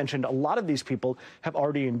you mentioned, a lot of these people have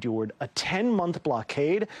already endured a 10-month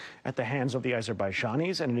blockade at the hands of the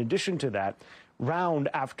Azerbaijanis, and in addition to that, round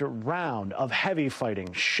after round of heavy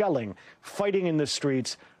fighting, shelling, fighting in the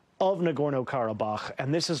streets of Nagorno-Karabakh.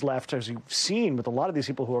 And this has left, as you've seen with a lot of these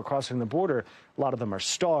people who are crossing the border, a lot of them are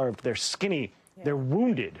starved, they're skinny, they're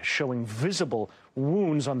wounded, showing visible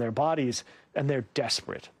wounds on their bodies, and they're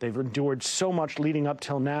desperate. They've endured so much leading up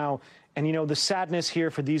till now. And, you know, the sadness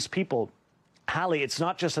here for these people, Hallie, it's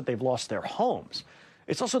not just that they've lost their homes,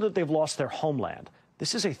 it's also that they've lost their homeland.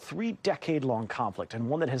 This is a 3-decade-long conflict, and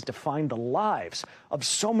one that has defined the lives of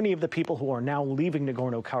so many of the people who are now leaving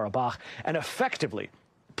Nagorno-Karabakh, and effectively,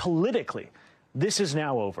 politically, this is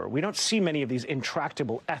now over. We don't see many of these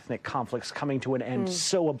intractable ethnic conflicts coming to an end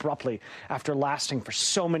so abruptly after lasting for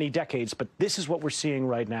so many decades, but this is what we're seeing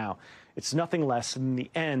right now. It's nothing less than the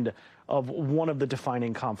end of one of the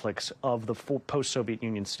defining conflicts of the post-Soviet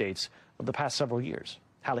Union states of the past several years.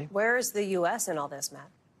 Hallie? Where is the U.S. in all this, Matt?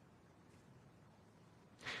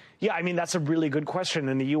 Yeah, I mean, that's a really good question.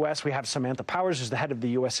 In the U.S., we have Samantha Powers, who's the head of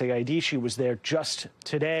the USAID. She was there just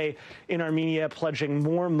today in Armenia pledging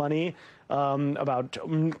more money, coming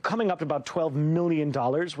up to about $12 million,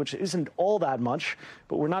 which isn't all that much,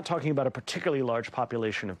 but we're not talking about a particularly large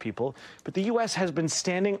population of people. But the U.S. has been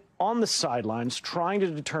standing on the sidelines trying to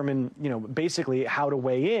determine, you know, basically how to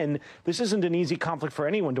weigh in. This isn't an easy conflict for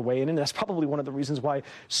anyone to weigh in, and that's probably one of the reasons why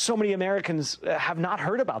so many Americans have not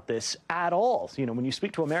heard about this at all. You know, when you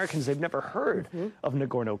speak to Americans, they've never heard of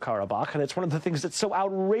Nagorno-Karabakh, and it's one of the things that's so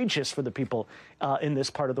outrageous for the people in this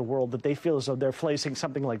part of the world, that they feel as though they're facing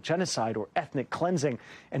something like genocide or ethnic cleansing,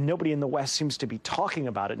 and nobody in the West seems to be talking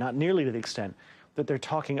about it, not nearly to the extent that they're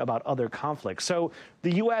talking about other conflicts. So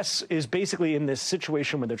the U.S. is basically in this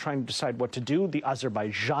situation where they're trying to decide what to do. The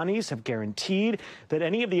Azerbaijanis have guaranteed that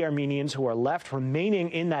any of the Armenians who are left remaining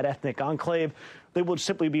in that ethnic enclave, they will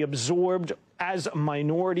simply be absorbed as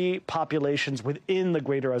minority populations within the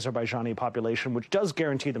greater Azerbaijani population, which does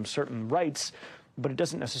guarantee them certain rights, but it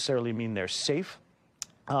doesn't necessarily mean they're safe.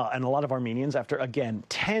 And a lot of Armenians, after, again,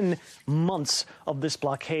 10 months of this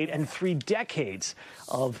blockade and 3 decades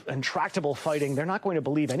of intractable fighting, they're not going to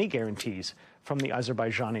believe any guarantees from the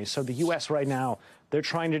Azerbaijanis. So the U.S. right now, they're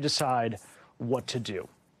trying to decide what to do.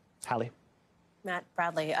 Hallie? Matt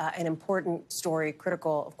Bradley, an important story,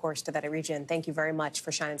 critical, of course, to that region. Thank you very much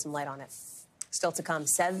for shining some light on it. Still to come,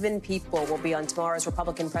 7 people will be on tomorrow's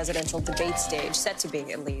Republican presidential debate stage, set to be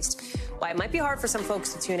at least. Why it might be hard for some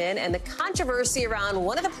folks to tune in, and the controversy around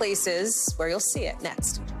one of the places where you'll see it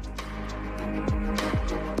next.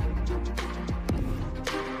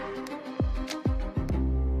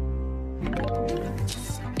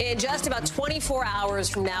 In just about 24 hours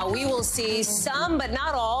from now, we will see some, but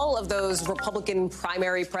not all, of those Republican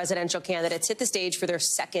primary presidential candidates hit the stage for their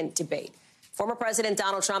second debate. Former President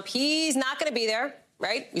Donald Trump, he's not going to be there,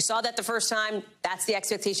 right? We saw that the first time. That's the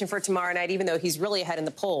expectation for tomorrow night, even though he's really ahead in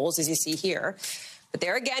the polls, as you see here. But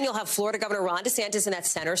there again, you'll have Florida Governor Ron DeSantis in that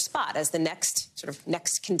center spot as the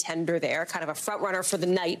next contender there, kind of a front runner for the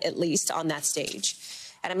night, at least, on that stage.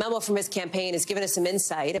 And a memo from his campaign has given us some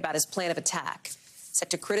insight about his plan of attack. Set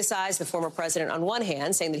to criticize the former president on one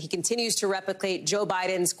hand, saying that he continues to replicate Joe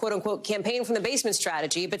Biden's quote-unquote campaign from the basement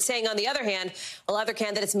strategy, but saying on the other hand, while other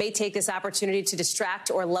candidates may take this opportunity to distract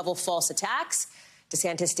or level false attacks,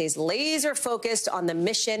 DeSantis stays laser focused on the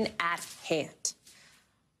mission at hand.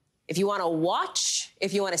 If you want to watch,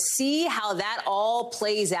 if you want to see how that all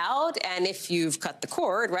plays out, and if you've cut the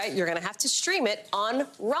cord, right, you're going to have to stream it on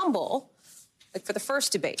Rumble, like for the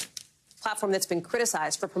first debate, a platform that's been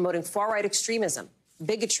criticized for promoting far-right extremism,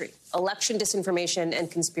 bigotry, election disinformation, and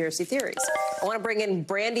conspiracy theories. I want to bring in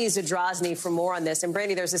Brandy Zadrozny for more on this. And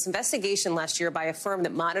Brandy, there's this investigation last year by a firm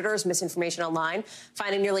that monitors misinformation online,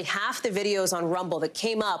 finding nearly half the videos on Rumble that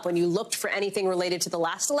came up when you looked for anything related to the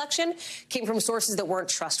last election came from sources that weren't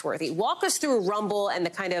trustworthy. Walk us through Rumble and the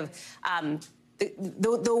kind of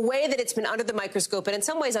the way that it's been under the microscope and in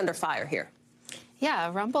some ways under fire here.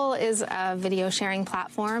 Yeah, Rumble is a video sharing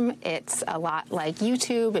platform. It's a lot like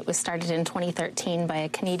YouTube. It was started in 2013 by a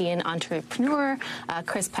Canadian entrepreneur,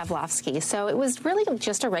 Chris Pavlovsky. So it was really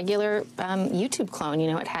just a regular YouTube clone.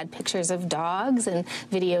 You know, it had pictures of dogs and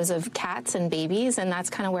videos of cats and babies, and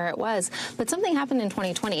that's kind of where it was. But something happened in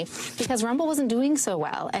 2020 because Rumble wasn't doing so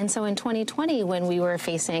well. And so in 2020, when we were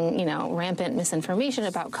facing, you know, rampant misinformation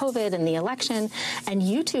about COVID and the election, and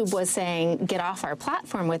YouTube was saying, get off our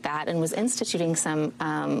platform with that, and was instituting some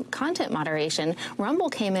content moderation, Rumble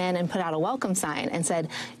came in and put out a welcome sign and said,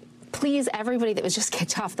 please, everybody that was just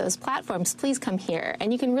kicked off those platforms, please come here.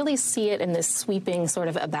 And you can really see it in this sweeping sort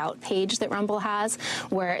of about page that Rumble has,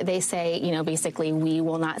 where they say, you know, basically, we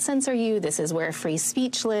will not censor you. This is where free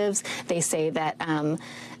speech lives. They say that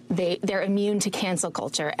they're immune to cancel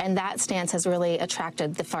culture. And that stance has really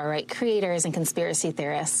attracted the far-right creators and conspiracy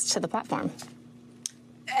theorists to the platform.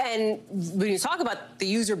 And when you talk about the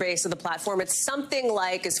user base of the platform, it's something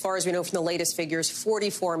like, as far as we know from the latest figures,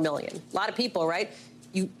 44 million. A lot of people, right?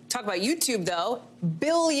 You talk about YouTube, though,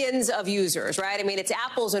 billions of users, right? I mean, it's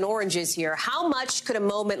apples and oranges here. How much could a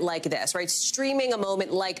moment like this, right, streaming a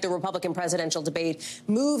moment like the Republican presidential debate,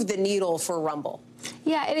 move the needle for Rumble?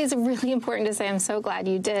 Yeah, it is really important to say, I'm so glad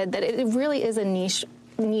you did, that it really is a niche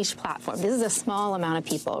platform. This is a small amount of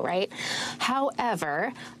people, right?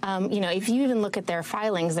 However, you know, if you even look at their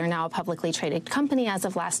filings, they're now a publicly traded company as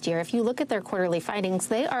of last year. If you look at their quarterly findings,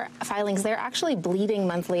 they're actually bleeding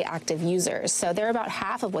monthly active users. So they're about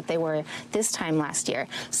half of what they were this time last year.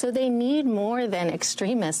 So they need more than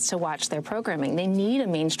extremists to watch their programming. They need a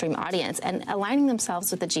mainstream audience, and aligning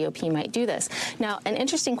themselves with the GOP might do this. Now, an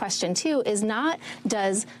interesting question, too, is not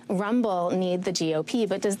does Rumble need the GOP,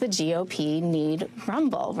 but does the GOP need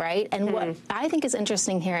Rumble? Right? And what I think is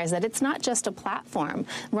interesting here is that it's not just a platform.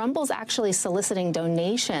 Rumble's actually soliciting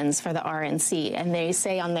donations for the RNC, and they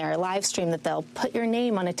say on their live stream that they'll put your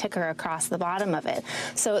name on a ticker across the bottom of it.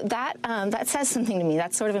 So that that says something to me.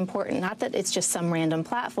 That's sort of important. Not that it's just some random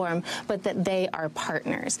platform, but that they are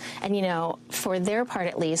partners. And, you know, for their part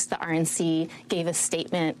at least, the RNC gave a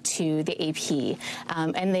statement to the AP,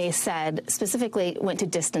 and they said, specifically went to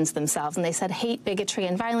distance themselves, and they said hate, bigotry,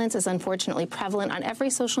 and violence is unfortunately prevalent on every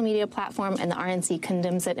social media platform, and the RNC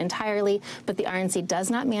condemns it entirely, but the RNC does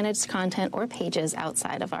not manage content or pages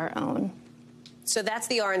outside of our own. So that's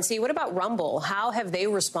the RNC. What about Rumble? How have they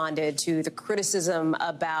responded to the criticism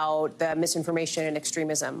about the misinformation and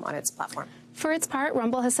extremism on its platform? For its part,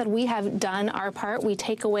 Rumble has said we have done our part. We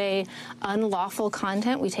take away unlawful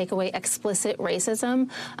content. We take away explicit racism.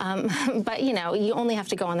 But, you know, you only have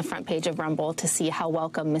to go on the front page of Rumble to see how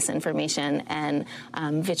welcome misinformation and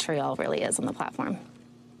vitriol really is on the platform.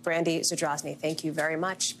 Brandy Zadrozny, thank you very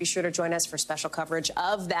much. Be sure to join us for special coverage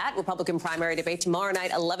of that Republican primary debate tomorrow night,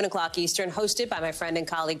 11 o'clock Eastern, hosted by my friend and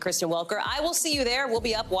colleague, Kristen Welker. I will see you there. We'll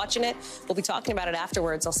be up watching it. We'll be talking about it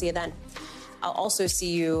afterwards. I'll see you then. I'll also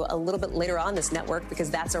see you a little bit later on this network, because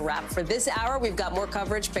that's a wrap for this hour. We've got more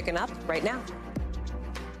coverage picking up right now.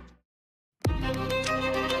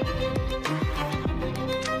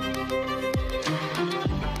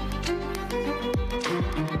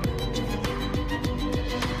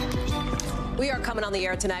 We are coming on the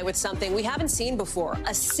air tonight with something we haven't seen before.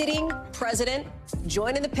 A sitting president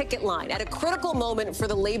joining the picket line at a critical moment for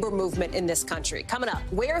the labor movement in this country. Coming up,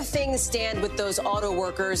 where things stand with those auto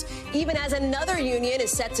workers, even as another union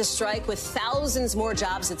is set to strike with thousands more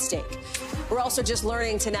jobs at stake. We're also just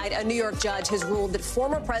learning tonight a New York judge has ruled that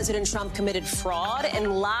former President Trump committed fraud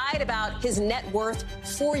and lied about his net worth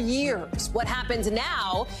for years. What happens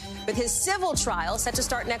now with his civil trial set to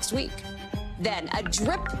start next week? Then a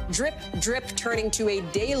drip, drip, drip turning to a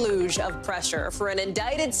deluge of pressure for an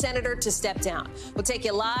indicted senator to step down. We'll take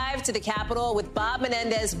you live to the Capitol with Bob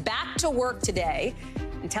Menendez back to work today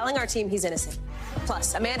and telling our team he's innocent.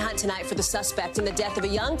 Plus, a manhunt tonight for the suspect in the death of a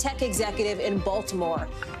young tech executive in Baltimore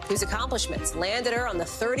whose accomplishments landed her on the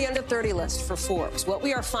 30 under 30 list for Forbes. What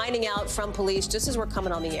we are finding out from police just as we're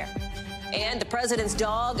coming on the air. And the president's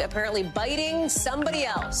dog apparently biting somebody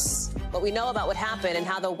else. What we know about what happened and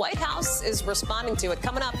how the White House is responding to it,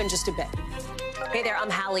 coming up in just a bit. Hey there, I'm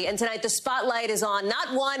Hallie, and tonight the spotlight is on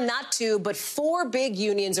not one, not two, but four big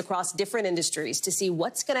unions across different industries to see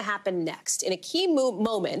what's going to happen next in a key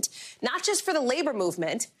moment, not just for the labor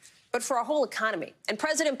movement, but for our whole economy. And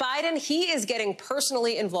President Biden, he is getting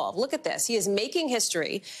personally involved. Look at this. He is making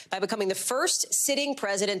history by becoming the first sitting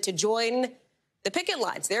president to join the picket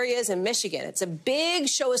lines. There he is in Michigan. It's a big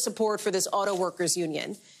show of support for this auto workers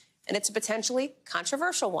union, and it's a potentially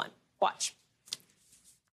controversial one. Watch.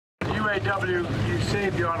 The UAW, you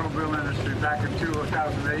saved the automobile industry back in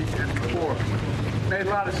 2008 and before. Made a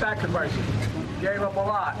lot of sacrifices, gave up a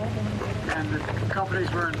lot, and the companies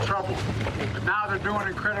were in trouble. But now they're doing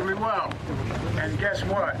incredibly well. And guess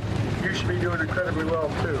what? You should be doing incredibly well,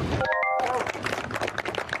 too. So,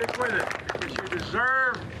 stick with it, because you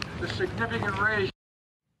deserve the significant raise.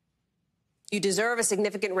 You deserve a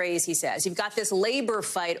significant raise, he says. You've got this labor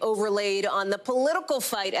fight overlaid on the political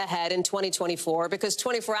fight ahead in 2024, because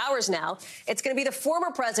 24 hours now, it's going to be the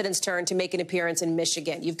former president's turn to make an appearance in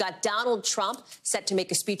Michigan. You've got Donald Trump set to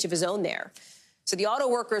make a speech of his own there. So the auto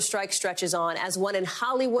workers strike stretches on as one in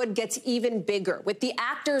Hollywood gets even bigger, with the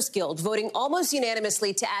Actors Guild voting almost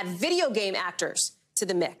unanimously to add video game actors to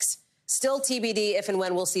the mix. Still TBD if and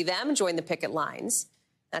when we'll see them join the picket lines.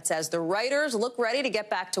 That's as the writers look ready to get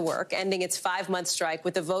back to work, ending its 5-month strike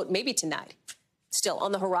with a vote maybe tonight. Still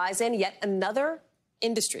on the horizon, yet another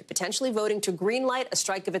industry potentially voting to greenlight a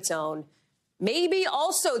strike of its own. Maybe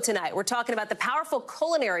also tonight, we're talking about the powerful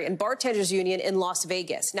culinary and bartenders union in Las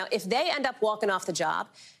Vegas. Now, if they end up walking off the job,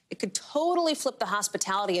 it could totally flip the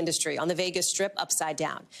hospitality industry on the Vegas Strip upside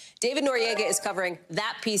down. David Noriega is covering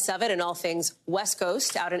that piece of it and all things West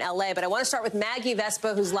Coast out in L.A. But I want to start with Maggie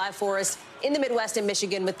Vespa, who's live for us in the Midwest in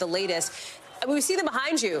Michigan with the latest. I mean, we see them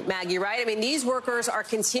behind you, Maggie, right? I mean, these workers are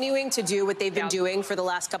continuing to do what they've been doing for the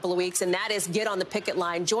last couple of weeks, and that is get on the picket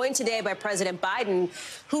line. Joined today by President Biden,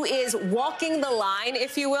 who is walking the line,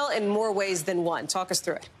 if you will, in more ways than one. Talk us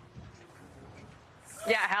through it.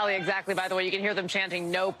 Yeah, Hallie, exactly. By the way, you can hear them chanting,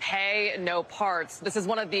 no pay, no parts. This is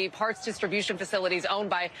one of the parts distribution facilities owned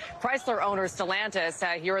by Chrysler owner Stellantis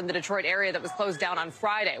here in the Detroit area that was closed down on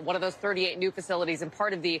Friday. One of those 38 new facilities and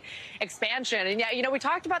part of the expansion. And yeah, you know, we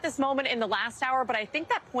talked about this moment in the last hour, but I think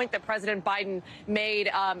that point that President Biden made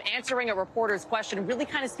answering a reporter's question really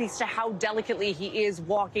kind of speaks to how delicately he is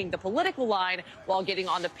walking the political line while getting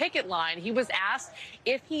on the picket line. He was asked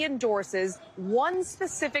if he endorses one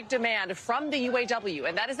specific demand from the UAW,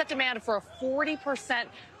 and that is that demand for a 40%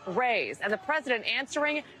 raise. And the president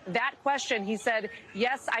answering that question, he said,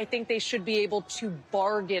 yes, I think they should be able to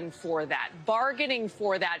bargain for that. Bargaining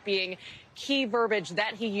for that being key verbiage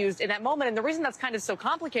that he used in that moment. And the reason that's kind of so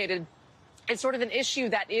complicated, it's sort of an issue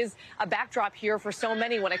that is a backdrop here for so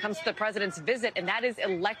many when it comes to the president's visit, and that is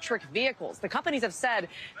electric vehicles. The companies have said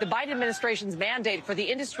the Biden administration's mandate for the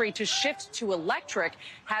industry to shift to electric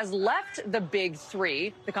has left the big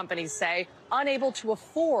three, the companies say, unable to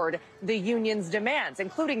afford the union's demands,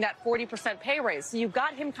 including that 40% pay raise. So you've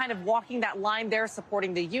got him kind of walking that line there,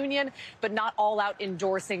 supporting the union, but not all out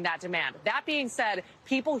endorsing that demand. That being said,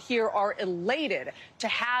 people here are elated to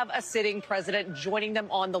have a sitting president joining them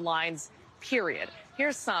on the lines, period.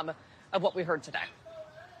 Here's some of what we heard today.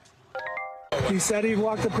 He said he'd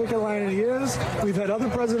walk the picket line, and he is. We've had other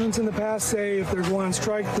presidents in the past say if they're going on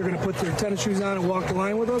strike, they're going to put their tennis shoes on and walk the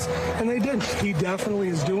line with us, and they didn't. He definitely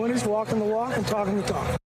is doing his walking the walk and talking the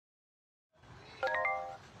talk.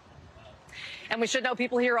 And we should know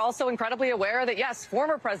people here are also incredibly aware that, yes,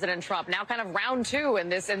 former President Trump, now kind of round two in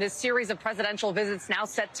this series of presidential visits, now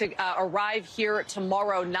set to arrive here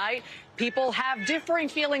tomorrow night. People have differing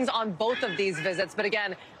feelings on both of these visits. But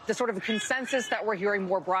again, the sort of consensus that we're hearing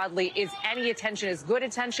more broadly is any attention is good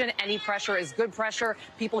attention. Any pressure is good pressure.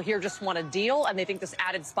 People here just want a deal, and they think this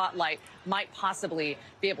added spotlight might possibly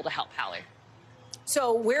be able to help, Hallie.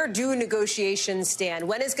 So where do negotiations stand?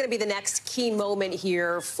 When is going to be the next key moment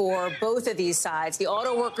here for both of these sides, the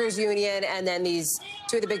auto workers union and then these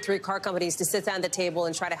two of the big three car companies, to sit down at the table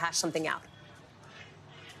and try to hash something out?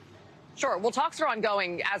 Sure. Well, talks are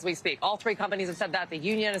ongoing as we speak. All three companies have said that. The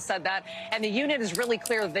union has said that. And the union is really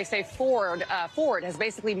clear that they say Ford has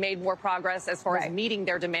basically made more progress as far as meeting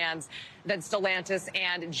their demands than Stellantis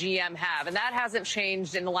and GM have. And that hasn't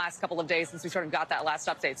changed in the last couple of days since we sort of got that last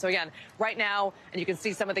update. So, again, right now, and you can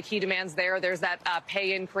see some of the key demands there. There's that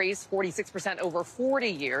pay increase, 46% over 40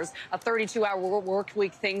 years, a 32-hour work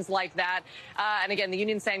week, things like that. And, again, the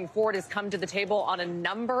union saying Ford has come to the table on a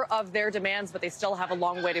number of their demands, but they still have a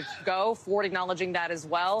long way to go. Ford acknowledging that as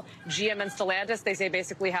well. GM and Stellantis, they say,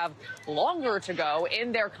 basically have longer to go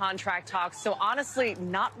in their contract talks. So, honestly,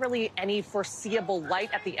 not really any foreseeable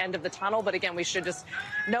light at the end of the tunnel. But again, we should just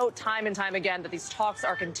note time and time again that these talks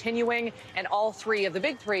are continuing, and all three of the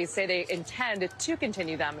big three say they intend to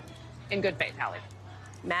continue them in good faith, Hallie.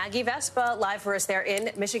 Maggie Vespa, live for us there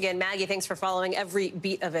in Michigan. Maggie, thanks for following every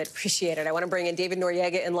beat of it. Appreciate it. I want to bring in David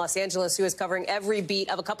Noriega in Los Angeles, who is covering every beat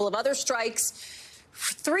of a couple of other strikes.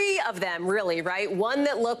 3 of them, really, right? One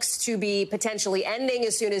that looks to be potentially ending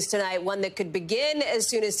as soon as tonight, one that could begin as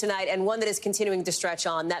soon as tonight, and one that is continuing to stretch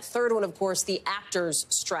on. That third one, of course, the actors'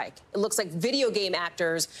 strike. It looks like video game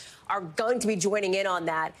actors are going to be joining in on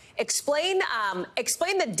that. Explain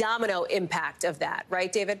the domino impact of that,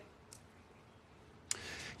 right, David?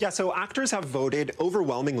 Yeah, so actors have voted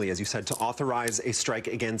overwhelmingly, as you said, to authorize a strike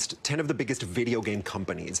against 10 of the biggest video game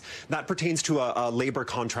companies. That pertains to a labor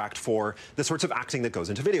contract for the sorts of acting that goes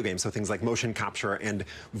into video games, so things like motion capture and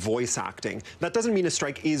voice acting. That doesn't mean a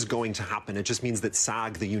strike is going to happen. It just means that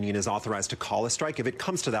SAG, the union, is authorized to call a strike if it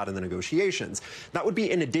comes to that in the negotiations. That would be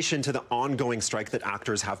in addition to the ongoing strike that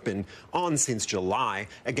actors have been on since July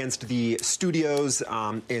against the studios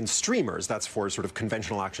and streamers. That's for sort of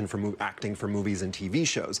conventional action for acting for movies and TV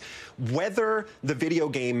shows. Whether the video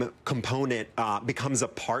game component becomes a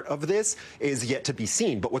part of this is yet to be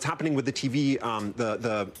seen. But what's happening with the TV,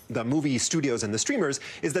 the movie studios and the streamers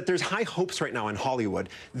is that there's high hopes right now in Hollywood.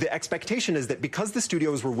 The expectation is that because the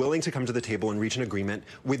studios were willing to come to the table and reach an agreement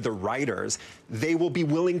with the writers, they will be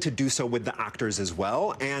willing to do so with the actors as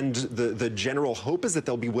well. And the general hope is that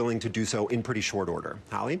they'll be willing to do so in pretty short order.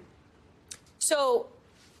 Hallie? So,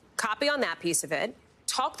 copy on that piece of it.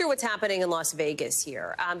 Talk through what's happening in Las Vegas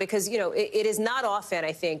here, because, you know, it is not often,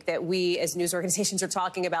 I think, that we as news organizations are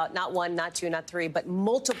talking about not 1, not 2, not 3, but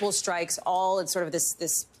multiple strikes all in sort of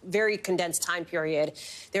this very condensed time period.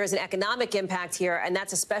 There is an economic impact here, and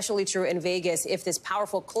that's especially true in Vegas if this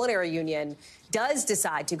powerful culinary union does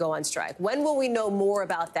decide to go on strike. When will we know more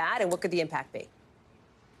about that, and what could the impact be?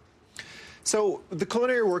 So the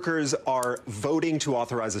culinary workers are voting to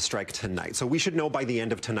authorize a strike tonight. So we should know by the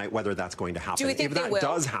end of tonight whether that's going to happen. Do we think if that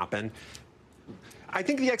does happen, I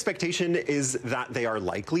think the expectation is that they are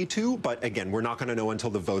likely to, but again, we're not going to know until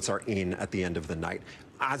the votes are in at the end of the night.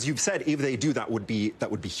 As you've said, if they do, that would be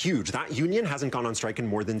huge. That union hasn't gone on strike in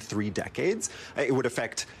more than 3 decades. It would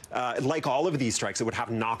affect, like all of these strikes, it would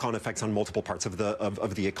have knock-on effects on multiple parts of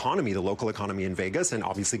the economy, the local economy in Vegas, and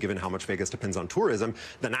obviously, given how much Vegas depends on tourism,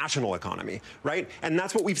 the national economy, right? And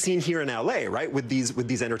that's what we've seen here in LA, right? With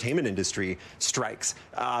these entertainment industry strikes,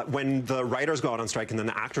 when the writers go out on strike and then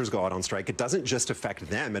the actors go out on strike, it doesn't just affect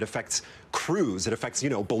them. It affects crews. It affects,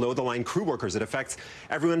 you know, below-the-line crew workers. It affects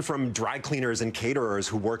everyone from drag cleaners and caterers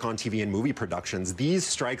who work on TV and movie productions. These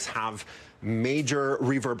strikes have major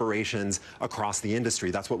reverberations across the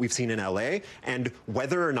industry. That's what we've seen in LA. And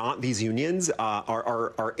whether or not these unions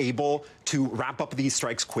are able to wrap up these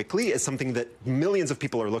strikes quickly is something that millions of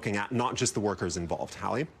people are looking at, not just the workers involved.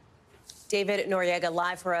 Hallie? David Noriega,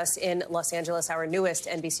 live for us in Los Angeles, our newest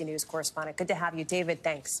NBC News correspondent. Good to have you, David.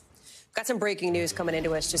 Thanks. Got some breaking news coming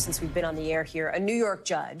into us just since we've been on the air here. A New York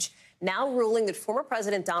judge now ruling that former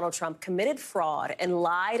President Donald Trump committed fraud and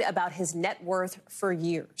lied about his net worth for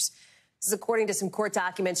years. This is according to some court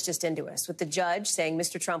documents just into us, with the judge saying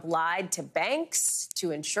Mr. Trump lied to banks, to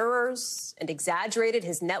insurers, and exaggerated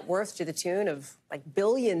his net worth to the tune of like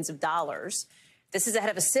billions of dollars. This is ahead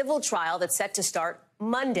of a civil trial that's set to start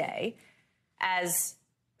Monday, as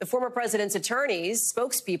the former president's attorneys,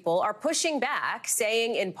 spokespeople, are pushing back,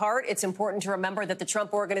 saying, in part, it's important to remember that the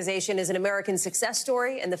Trump Organization is an American success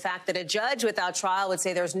story, and the fact that a judge without trial would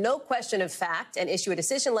say there's no question of fact and issue a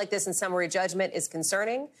decision like this in summary judgment is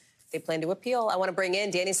concerning. They plan to appeal. I want to bring in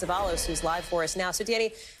Danny Savalos, who's live for us now. So,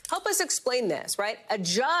 Danny, help us explain this, right? A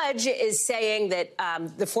judge is saying that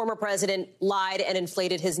the former president lied and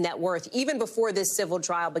inflated his net worth even before this civil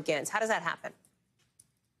trial begins. How does that happen?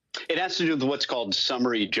 It has to do with what's called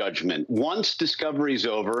summary judgment. Once discovery is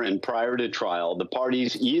over and prior to trial, the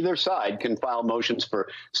parties, either side, can file motions for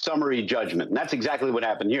summary judgment. And that's exactly what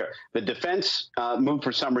happened here. The defense moved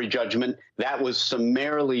for summary judgment. That was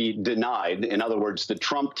summarily denied. In other words, the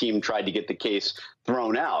Trump team tried to get the case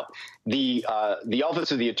thrown out. The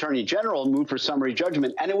Office of the Attorney General moved for summary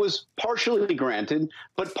judgment, and it was partially granted,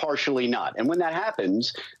 but partially not. And when that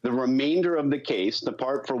happens, the remainder of the case, the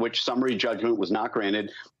part for which summary judgment was not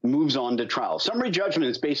granted, moves on to trial. Summary judgment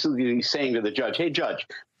is basically saying to the judge, hey, judge,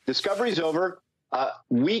 discovery's over.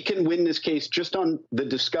 We can win this case just on the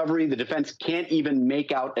discovery. The defense can't even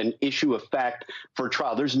make out an issue of fact for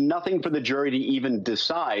trial. There's nothing for the jury to even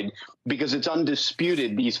decide because it's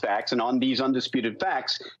undisputed, these facts. And on these undisputed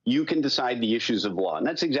facts, you can decide the issues of law. And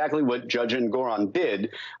that's exactly what Judge Engoron did.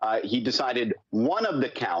 He decided one of the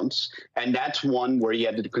counts, and that's one where he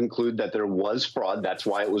had to conclude that there was fraud. That's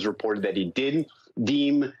why it was reported that he did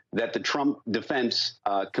deem that the Trump defense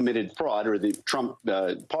committed fraud, or the Trump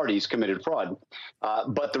parties committed fraud.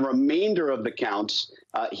 But the remainder of the counts,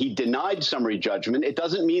 he denied summary judgment. It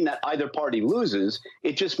doesn't mean that either party loses.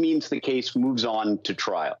 It just means the case moves on to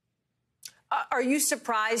trial. Are you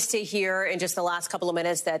surprised to hear in just the last couple of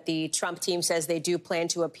minutes that the Trump team says they do plan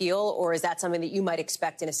to appeal, or is that something that you might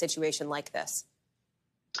expect in a situation like this?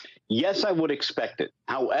 Yes, I would expect it.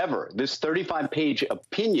 However, this 35-page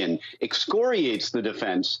opinion excoriates the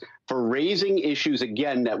defense for raising issues,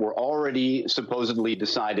 again, that were already supposedly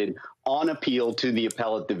decided on appeal to the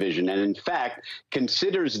appellate division, and in fact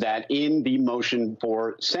considers that in the motion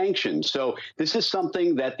for sanctions. So this is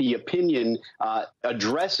something that the opinion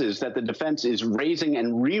addresses, that the defense is raising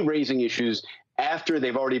and re-raising issues after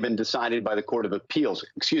they've already been decided by the Court of Appeals.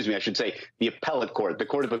 Excuse me, I should say the appellate court. The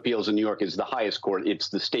Court of Appeals in New York is the highest court. It's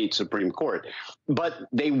the state Supreme Court. But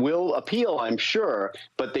they will appeal, I'm sure,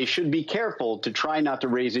 but they should be careful to try not to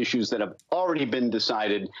raise issues that have already been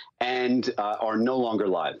decided and are no longer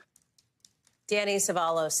live. Danny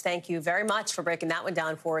Savalos, thank you very much for breaking that one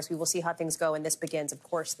down for us. We will see how things go, and this begins, of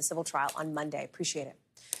course, the civil trial on Monday. Appreciate it.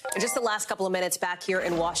 In just the last couple of minutes back here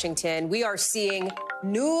in Washington, we are seeing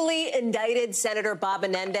newly indicted Senator Bob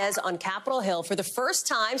Menendez on Capitol Hill for the first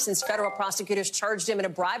time since federal prosecutors charged him in a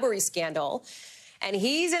bribery scandal. And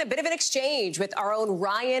he's in a bit of an exchange with our own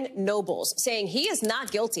Ryan Nobles, saying he is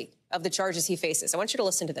not guilty of the charges he faces. I want you to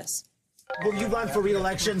listen to this. Will you run for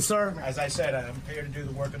re-election, sir? As I said, I'm here to do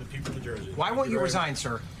the work of the people of New Jersey. Why won't you resign,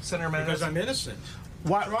 sir? Senator Menendez? Because I'm innocent.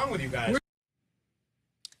 What's wrong with you guys?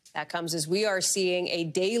 That comes as we are seeing a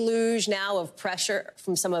deluge now of pressure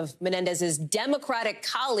from some of Menendez's Democratic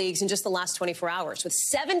colleagues in just the last 24 hours, with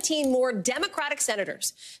 17 more Democratic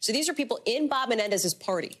senators. So these are people in Bob Menendez's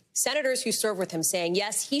party, senators who serve with him, saying,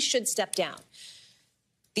 yes, he should step down.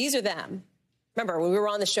 These are them. Remember, when we were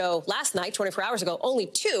on the show last night, 24 hours ago, only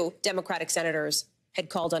 2 Democratic senators had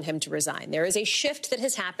called on him to resign. There is a shift that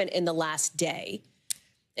has happened in the last day,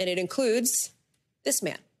 and it includes this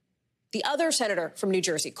man. The other senator from New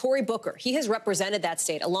Jersey, Cory Booker, he has represented that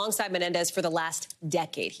state alongside Menendez for the last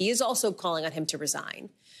decade. He is also calling on him to resign.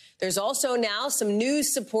 There's also now some new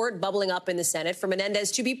support bubbling up in the Senate for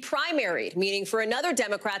Menendez to be primaried, meaning for another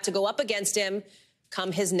Democrat to go up against him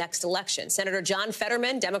come his next election. Senator John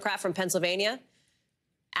Fetterman, Democrat from Pennsylvania,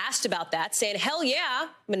 asked about that, saying, hell yeah,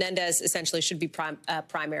 Menendez essentially should be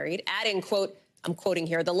primaried, adding, quote, I'm quoting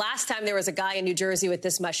here, the last time there was a guy in New Jersey with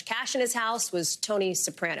this much cash in his house was Tony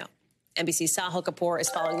Soprano. NBC's Sahil Kapoor is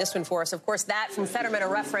following this one for us. Of course, that from Fetterman, a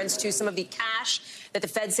reference to some of the cash that the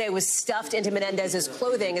feds say was stuffed into Menendez's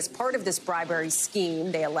clothing as part of this bribery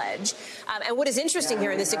scheme, they allege. And what is interesting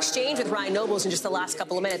here in this exchange with Ryan Nobles in just the last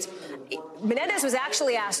couple of minutes, Menendez was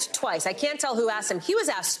actually asked twice. I can't tell who asked him. He was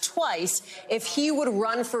asked twice if he would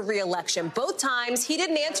run for re-election. Both times, he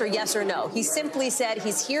didn't answer yes or no. He simply said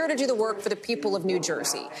he's here to do the work for the people of New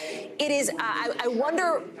Jersey. It is, I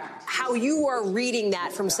wonder how you are reading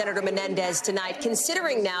that from Senator Menendez tonight,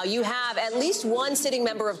 considering now you have at least one sitting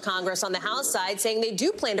member of Congress on the House side saying they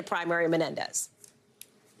do plan to primary Menendez.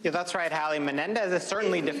 Yeah, that's right, Hallie. Menendez is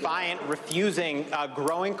certainly defiant, refusing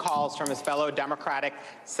growing calls from his fellow Democratic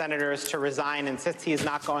senators to resign, insists he is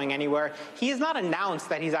not going anywhere. He has not announced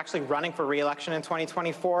that he's actually running for re-election in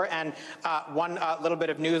 2024, and one little bit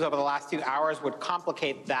of news over the last few hours would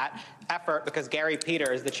complicate that effort because Gary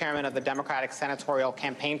Peters, the chairman of the Democratic Senatorial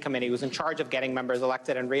Campaign Committee, who's in charge of getting members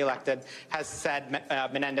elected and reelected, has said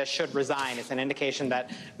Menendez should resign. It's an indication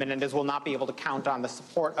that Menendez will not be able to count on the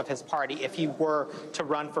support of his party if he were to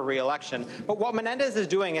run for re-election. But what Menendez is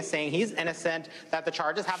doing is saying he's innocent, that the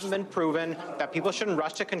charges haven't been proven, that people shouldn't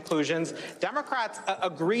rush to conclusions. Democrats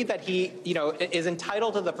agree that he, is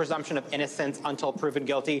entitled to the presumption of innocence until proven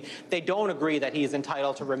guilty. They don't agree that he is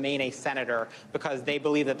entitled to remain a senator because they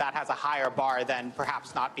believe that that has a higher bar than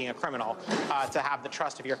perhaps not being a criminal, to have the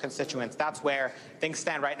trust of your constituents. That's where things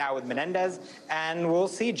stand right now with Menendez, and we'll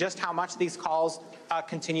see just how much these calls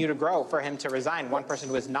continue to grow for him to resign. One person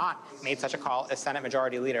who has not made such a call is Senate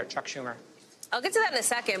Majority Leader Chuck Schumer. I'll get to that in a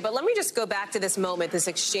second, but let me just go back to this moment, this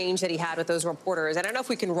exchange that he had with those reporters. And I don't know if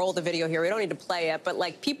we can roll the video here. We don't need to play it. But,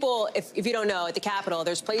 like, people, if you don't know, at the Capitol,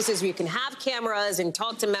 there's places where you can have cameras and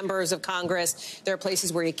talk to members of Congress. There are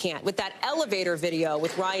places where you can't. With that elevator video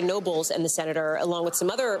with Ryan Nobles and the senator, along with some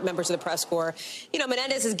other members of the press corps,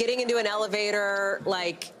 Menendez is getting into an elevator.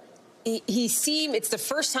 Like, it's the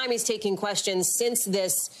first time he's taking questions since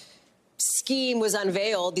this scheme was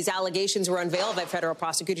unveiled. These allegations were unveiled by federal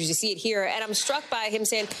prosecutors. You see it here. And I'm struck by him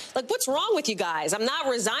saying, like, what's wrong with you guys? I'm not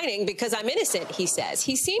resigning because I'm innocent, he says.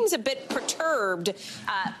 He seems a bit perturbed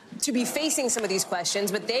to be facing some of these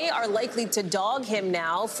questions, but they are likely to dog him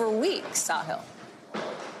now for weeks, Sahil.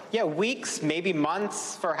 Yeah, weeks, maybe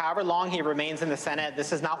months, for however long he remains in the Senate.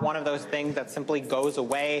 This is not one of those things that simply goes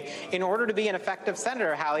away. In order to be an effective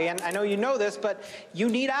senator, Hallie, and I know you know this, but you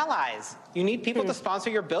need allies. You need people to sponsor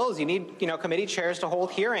your bills. You need, committee chairs to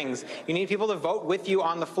hold hearings. You need people to vote with you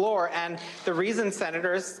on the floor. And the reason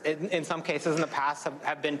senators, in some cases in the past,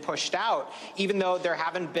 have been pushed out, even though there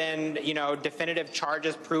haven't been, definitive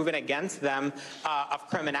charges proven against them of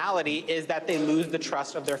criminality, is that they lose the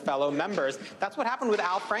trust of their fellow members. That's what happened with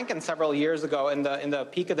Al Franken several years ago in the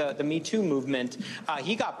peak of the Me Too movement.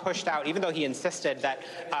 He got pushed out, even though he insisted that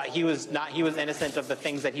he was innocent of the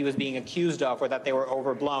things that he was being accused of, or that they were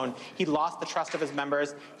overblown. He lost the trust of his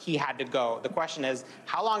members. He had to go. The question is,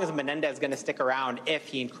 how long is Menendez going to stick around if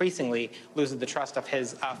he increasingly loses the trust of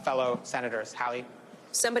his fellow senators? Hallie?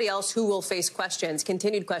 Somebody else who will face questions,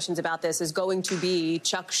 continued questions about this, is going to be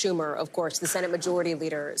Chuck Schumer, of course, the Senate Majority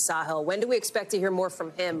Leader, Sahil. When do we expect to hear more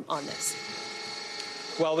from him on this?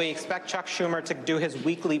 Well, we expect Chuck Schumer to do his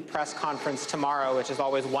weekly press conference tomorrow, which is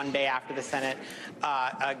always one day after the Senate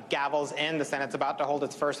gavels in. The Senate's about to hold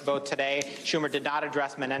its first vote today. Schumer did not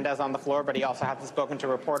address Menendez on the floor, but he also hasn't spoken to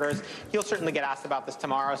reporters. He'll certainly get asked about this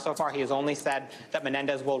tomorrow. So far, he has only said that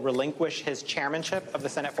Menendez will relinquish his chairmanship of the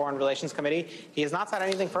Senate Foreign Relations Committee. He has not said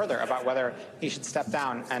anything further about whether he should step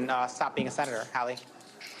down and stop being a senator. Hallie?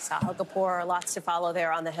 Sahil Kapoor, lots to follow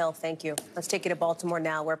there on the Hill. Thank you. Let's take you to Baltimore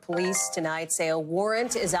now, where police tonight say a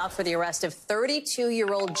warrant is out for the arrest of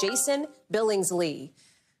 32-year-old Jason Billingsley,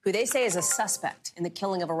 who they say is a suspect in the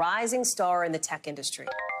killing of a rising star in the tech industry.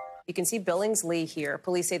 You can see Billingsley here.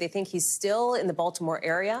 Police say they think he's still in the Baltimore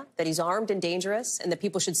area, that he's armed and dangerous, and that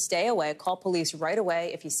people should stay away. Call police right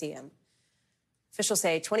away if you see him. Officials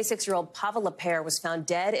say 26-year-old Pava LaPere was found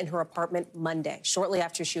dead in her apartment Monday, shortly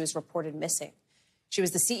after she was reported missing. She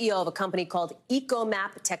was the CEO of a company called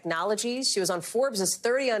EcoMap Technologies. She was on Forbes'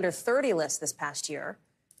 30 Under 30 list this past year,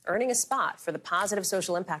 earning a spot for the positive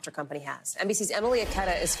social impact her company has. NBC's Emily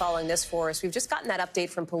Aketa is following this for us. We've just gotten that update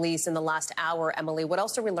from police in the last hour. Emily, what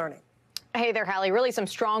else are we learning? Hey there, Hallie. Really some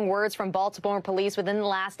strong words from Baltimore police within the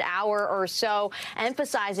last hour or so,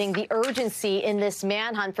 emphasizing the urgency in this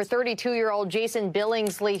manhunt for 32-year-old Jason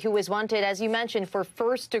Billingsley, who was wanted, as you mentioned, for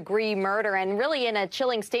first-degree murder. And really, in a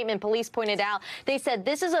chilling statement, police pointed out, they said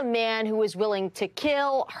this is a man who is willing to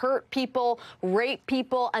kill, hurt people, rape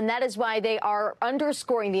people, and that is why they are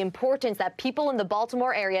underscoring the importance that people in the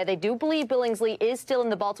Baltimore area, they do believe Billingsley is still in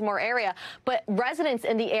the Baltimore area, but residents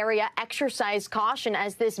in the area exercise caution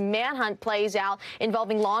as this manhunt plays out,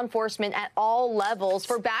 involving law enforcement at all levels.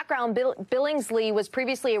 For background, Billingsley was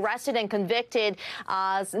previously arrested and convicted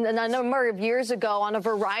a number of years ago on a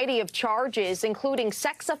variety of charges, including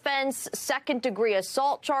sex offense, second-degree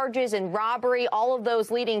assault charges, and robbery, all of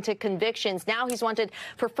those leading to convictions. Now he's wanted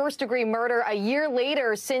for first-degree murder a year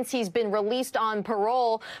later, since he's been released on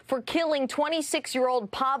parole for killing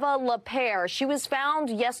 26-year-old Pava LaPere. She was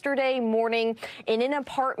found yesterday morning in an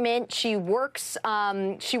apartment. She works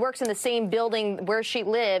in the same building where she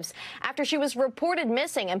lives after she was reported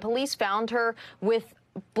missing, and police found her with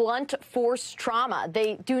blunt force trauma.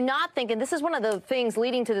 They do not think, and this is one of the things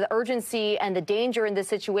leading to the urgency and the danger in this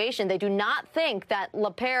situation, they do not think that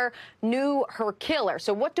LaPere knew her killer.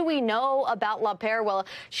 So what do we know about LaPere? Well,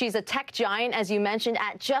 she's a tech giant, as you mentioned,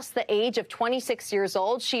 at just the age of 26 years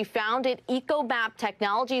old. She founded EcoMap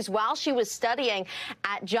Technologies while she was studying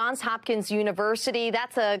at Johns Hopkins University.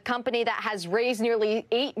 That's a company that has raised nearly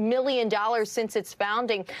 $8 million since its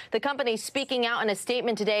founding. The company speaking out in a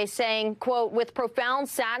statement today saying, quote, with profound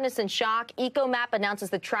sadness and shock, EcoMap announces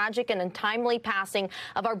the tragic and untimely passing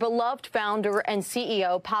of our beloved founder and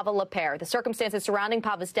CEO, Pava LaPere. The circumstances surrounding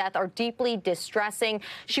Pava's death are deeply distressing.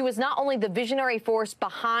 She was not only the visionary force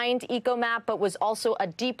behind EcoMap, but was also a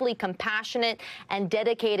deeply compassionate and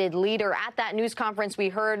dedicated leader. At that news conference we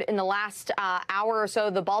heard in the last hour or so,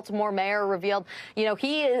 the Baltimore mayor revealed,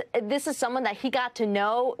 this is someone that he got to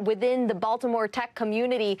know within the Baltimore tech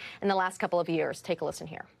community in the last couple of years. Take a listen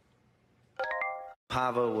here.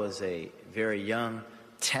 Pava was a very young,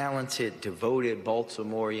 talented, devoted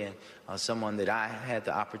Baltimorean, someone that I had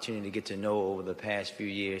the opportunity to get to know over the past few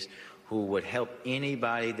years, who would help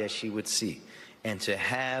anybody that she would see. And to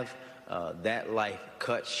have that life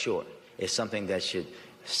cut short is something that should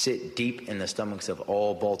sit deep in the stomachs of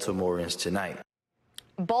all Baltimoreans tonight.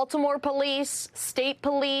 Baltimore police, state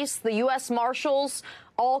police, the U.S. Marshals,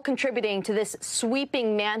 all contributing to this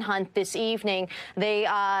sweeping manhunt this evening. They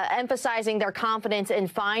emphasizing their confidence in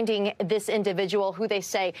finding this individual who they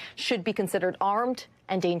say should be considered armed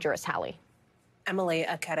and dangerous. Hallie. Emily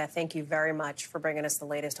Aketa, thank you very much for bringing us the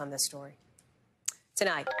latest on this story.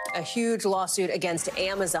 Tonight, a huge lawsuit against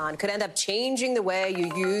Amazon could end up changing the way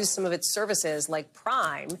you use some of its services like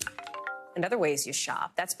Prime and other ways you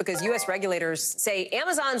shop. That's because U.S. regulators say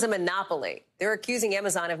Amazon's a monopoly. They're accusing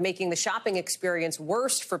Amazon of making the shopping experience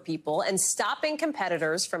worse for people and stopping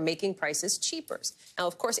competitors from making prices cheaper. Now,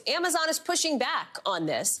 of course, Amazon is pushing back on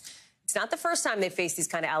this. It's not the first time they've faced these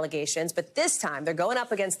kind of allegations, but this time they're going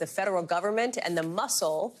up against the federal government and the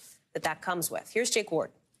muscle that comes with. Here's Jake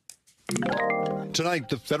Ward. Tonight,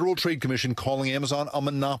 the Federal Trade Commission calling Amazon a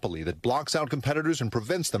monopoly that blocks out competitors and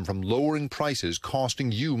prevents them from lowering prices,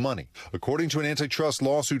 costing you money. According to an antitrust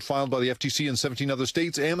lawsuit filed by the FTC and 17 other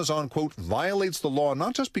states, Amazon, quote, violates the law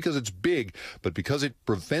not just because it's big, but because it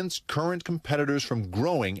prevents current competitors from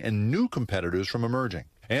growing and new competitors from emerging.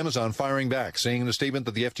 Amazon firing back, saying in a statement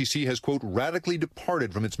that the FTC has, quote, radically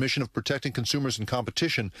departed from its mission of protecting consumers and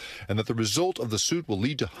competition, and that the result of the suit will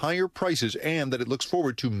lead to higher prices, and that it looks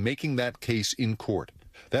forward to making that case in court.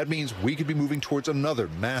 That means we could be moving towards another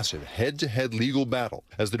massive head-to-head legal battle,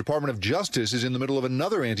 as the Department of Justice is in the middle of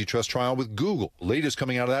another antitrust trial with Google. Latest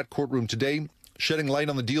coming out of that courtroom today, shedding light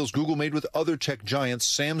on the deals Google made with other tech giants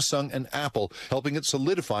Samsung and Apple, helping it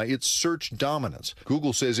solidify its search dominance.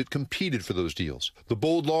 Google says it competed for those deals. The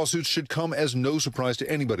bold lawsuits should come as no surprise to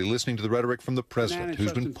anybody listening to the rhetoric from the president,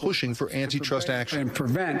 who's been pushing for antitrust action. And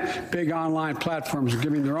prevent big online platforms from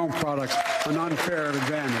giving their own products an unfair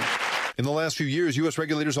advantage. In the last few years, U.S.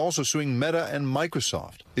 regulators also suing Meta and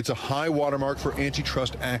Microsoft. It's a high watermark for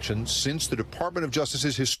antitrust action since the Department of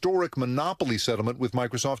Justice's historic monopoly settlement with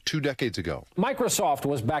Microsoft 2 decades ago. Microsoft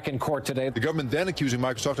was back in court today. The government then accusing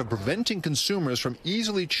Microsoft of preventing consumers from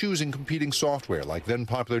easily choosing competing software, like then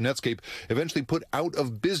popular Netscape, eventually put out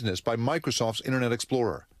of business by Microsoft's Internet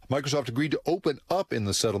Explorer. Microsoft agreed to open up in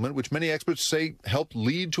the settlement, which many experts say helped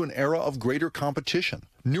lead to an era of greater competition.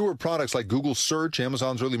 Newer products like Google Search,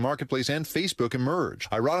 Amazon's early marketplace, and Facebook emerge.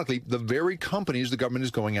 Ironically, the very companies the government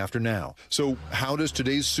is going after now. So how does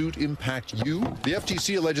today's suit impact you? The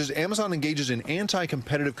FTC alleges Amazon engages in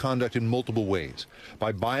anti-competitive conduct in multiple ways.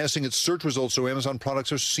 By biasing its search results so Amazon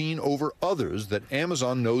products are seen over others that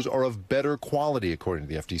Amazon knows are of better quality, according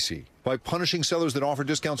to the FTC. By punishing sellers that offer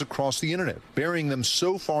discounts across the internet, burying them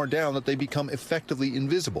so far down that they become effectively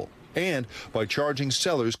invisible. And by charging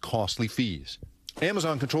sellers costly fees.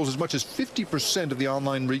 Amazon controls as much as 50% of the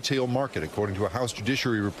online retail market, according to a House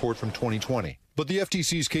Judiciary report from 2020. But the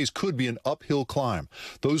FTC's case could be an uphill climb.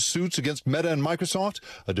 Those suits against Meta and Microsoft,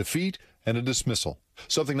 a defeat and a dismissal.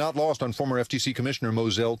 Something not lost on former FTC Commissioner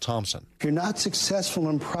Mozelle Thompson. If you're not successful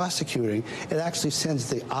in prosecuting, it actually sends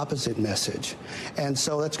the opposite message. And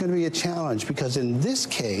so that's going to be a challenge because in this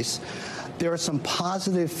case, there are some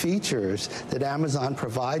positive features that Amazon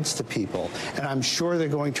provides to people, and I'm sure they're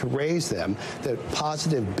going to raise them, the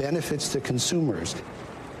positive benefits to consumers.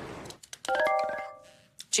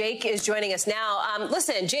 Jake is joining us now.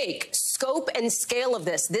 Listen, Jake, scope and scale of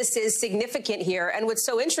this is significant here. And what's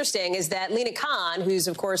so interesting is that Lina Khan, who's,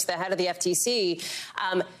 of course, the head of the FTC,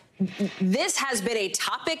 this has been a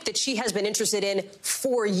topic that she has been interested in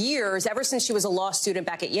for years, ever since she was a law student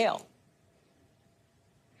back at Yale.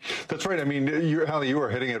 That's right. I mean, Hallie, you are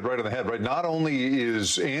hitting it right on the head, right? Not only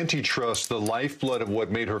is antitrust the lifeblood of what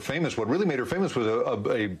made her famous, what really made her famous was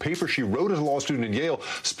a paper she wrote as a law student at Yale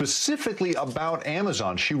specifically about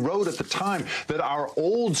Amazon. She wrote at the time that our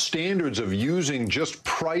old standards of using just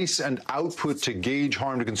price and output to gauge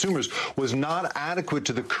harm to consumers was not adequate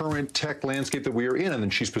to the current tech landscape that we are in. And then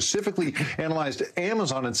she specifically analyzed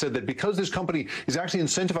Amazon and said that because this company is actually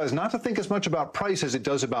incentivized not to think as much about price as it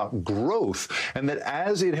does about growth, and that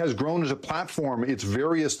as it has grown as a platform, its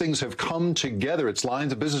various things have come together, its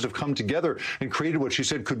lines of business have come together and created what she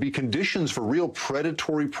said could be conditions for real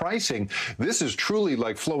predatory pricing. This is truly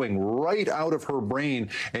like flowing right out of her brain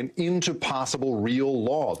and into possible real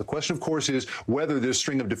law. The question, of course, is whether this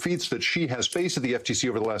string of defeats that she has faced at the FTC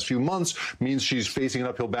over the last few months means she's facing an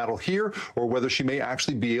uphill battle here, or whether she may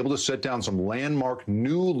actually be able to set down some landmark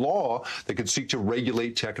new law that could seek to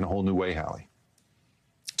regulate tech in a whole new way, Hallie.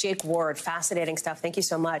 Jake Ward, fascinating stuff. Thank you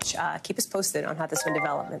so much. Keep us posted on how this one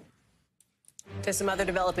develops. To some other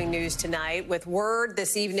developing news tonight, with word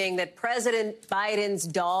this evening that President Biden's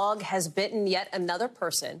dog has bitten yet another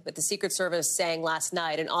person, with the Secret Service saying last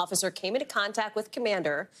night an officer came into contact with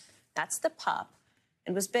Commander, that's the pup,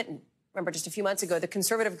 and was bitten. Remember, just a few months ago, the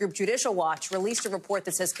conservative group Judicial Watch released a report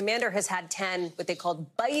that says Commander has had 10 what they called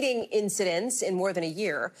biting incidents in more than a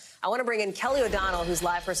year. I want to bring in Kelly O'Donnell, who's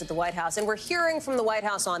live for us at the White House, and we're hearing from the White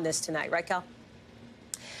House on this tonight. Right, Kel?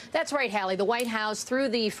 That's right, Hallie. The White House, through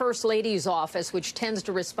the First Lady's office, which tends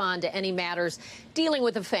to respond to any matters dealing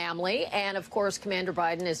with the family. And, of course, Commander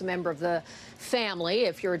Biden is a member of the family.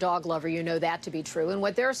 If you're a dog lover, you know that to be true. And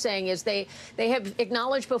what they're saying is they have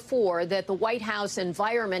acknowledged before that the White House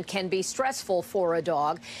environment can be stressful for a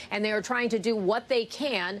dog, and they are trying to do what they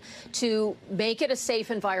can to make it a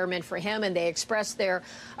safe environment for him. And they express their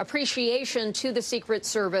appreciation to the Secret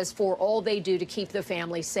Service for all they do to keep the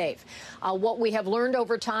family safe. What we have learned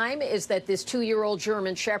over time is that this 2-year-old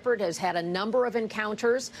German Shepherd has had a number of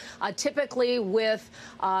encounters, typically with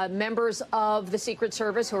members of the Secret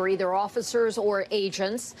Service who are either officers or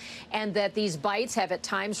agents, and that these bites have at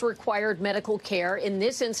times required medical care. In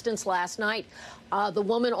this instance last night, the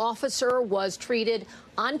woman officer was treated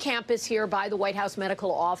on campus here by the White House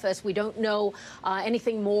Medical Office. We don't know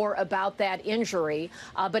anything more about that injury,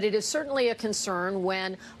 but it is certainly a concern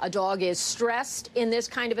when a dog is stressed in this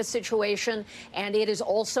kind of a situation, and it is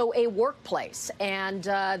also a workplace. And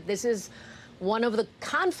this is one of the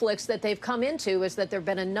conflicts that they've come into, is that there have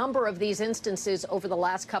been a number of these instances over the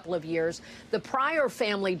last couple of years. The prior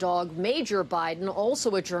family dog, Major Biden,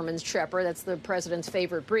 also a German Shepherd, that's the president's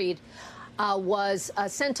favorite breed, was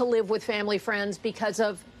sent to live with family friends because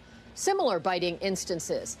of similar biting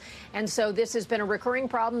instances. And so this has been a recurring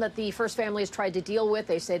problem that the First Family has tried to deal with.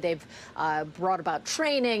 They say they've brought about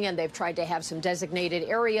training, and they've tried to have some designated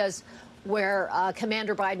areas where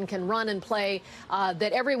Commander Biden can run and play,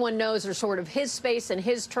 that everyone knows are sort of his space and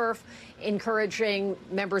his turf, encouraging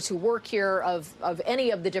members who work here of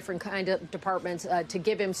any of the different kind of departments to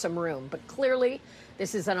give him some room. But clearly,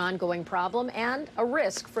 this is an ongoing problem and a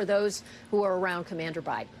risk for those who are around Commander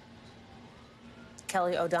Biden.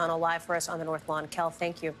 Kelly O'Donnell live for us on the North Lawn. Kel,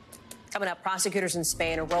 thank you. Coming up, prosecutors in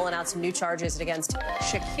Spain are rolling out some new charges against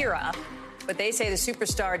Shakira, but they say the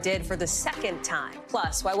superstar did for the second time.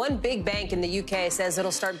 Plus, why one big bank in the UK says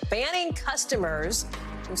it'll start banning customers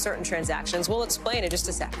from certain transactions. We'll explain in just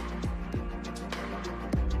a second.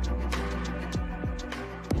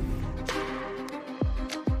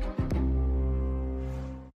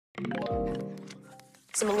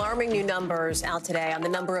 Some alarming new numbers out today on the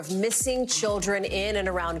number of missing children in and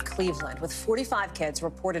around Cleveland, with 45 kids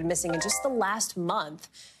reported missing in just the last month.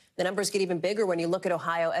 The numbers get even bigger when you look at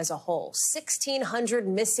Ohio as a whole. 1,600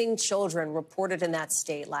 missing children reported in that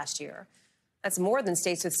state last year. That's more than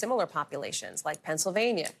states with similar populations, like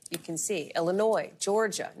Pennsylvania, you can see, Illinois,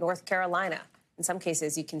 Georgia, North Carolina. In some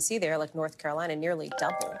cases, you can see there, like North Carolina, nearly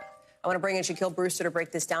double. I want to bring in Shaquille Brewster to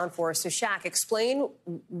break this down for us. So, Shaq, explain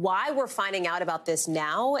why we're finding out about this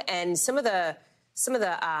now and some of the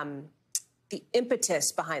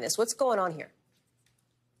impetus behind this. What's going on here?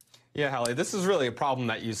 Yeah, Hallie, this is really a problem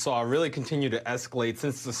that you saw really continue to escalate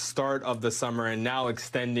since the start of the summer and now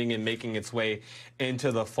extending and making its way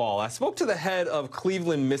into the fall. I spoke to the head of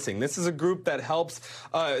Cleveland Missing. This is a group that helps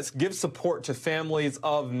give support to families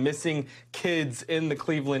of missing kids in the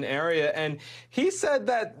Cleveland area. And he said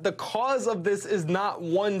that the cause of this is not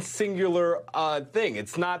one singular thing.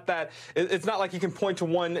 It's not like you can point to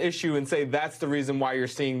one issue and say that's the reason why you're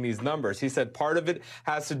seeing these numbers. He said part of it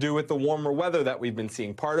has to do with the warmer weather that we've been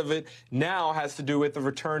seeing. Part of it now has to do with the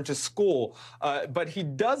return to school. But he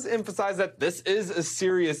does emphasize that this is a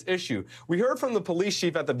serious issue. We heard from the police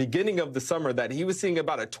chief at the beginning of the summer that he was seeing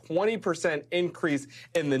about a 20% increase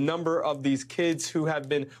in the number of these kids who have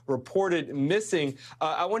been reported missing.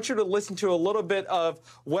 I want you to listen to a little bit of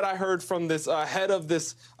what I heard from this head of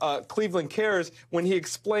this Cleveland Cares when he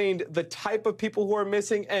explained the type of people who are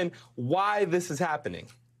missing and why this is happening.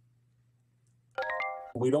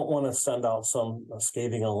 We don't want to send out some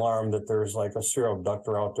scathing alarm that there's like a serial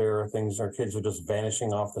abductor out there. Our kids are just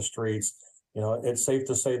vanishing off the streets. You know, it's safe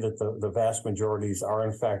to say that the vast majorities are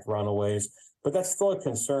in fact runaways, but that's still a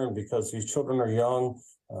concern because these children are young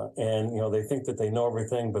and, you know, they think that they know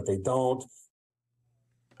everything, but they don't.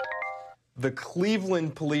 The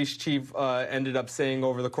Cleveland police chief ended up saying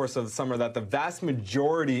over the course of the summer that the vast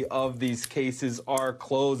majority of these cases are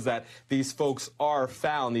closed, that these folks are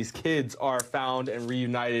found, these kids are found and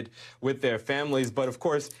reunited with their families. But of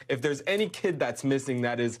course, if there's any kid that's missing,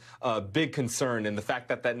 that is a big concern. And the fact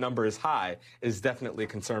that that number is high is definitely a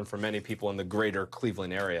concern for many people in the greater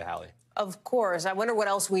Cleveland area, Hallie. Of course. I wonder what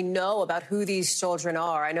else we know about who these children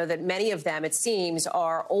are. I know that many of them, it seems,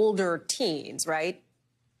 are older teens, right?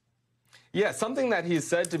 Yeah, something that he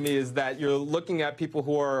said to me is that you're looking at people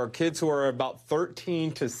who are kids who are about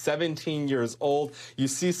 13 to 17 years old. You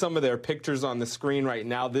see some of their pictures on the screen right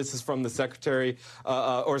now. This is from the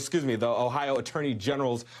the Ohio Attorney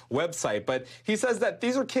General's website. But he says that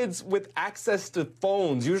these are kids with access to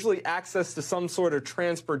phones, usually access to some sort of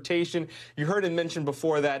transportation. You heard him mention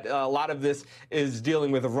before that a lot of this is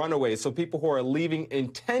dealing with runaways, so people who are leaving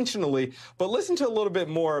intentionally. But listen to a little bit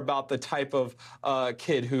more about the type of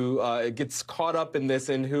kid who gets caught up in this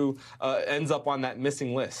and who ends up on that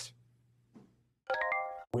missing list.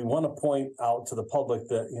 We want to point out to the public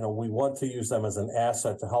that, we want to use them as an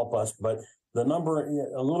asset to help us, but the number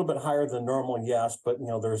a little bit higher than normal, yes, but,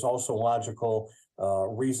 there's also logical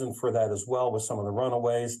reason for that as well with some of the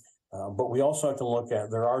runaways. But we also have to look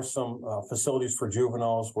at, there are some facilities for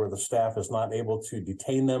juveniles where the staff is not able to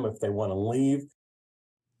detain them if they want to leave.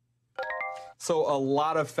 So a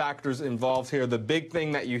lot of factors involved here. The big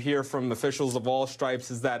thing that you hear from officials of all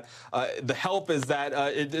stripes is that the help is that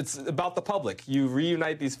it's about the public. You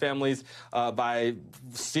reunite these families by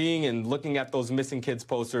seeing and looking at those missing kids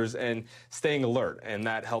posters and staying alert, and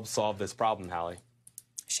that helps solve this problem, Hallie.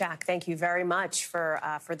 Shaq, thank you very much for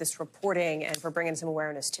this reporting and for bringing some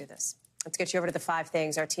awareness to this. Let's get you over to the 5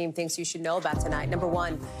 things our team thinks you should know about tonight. Number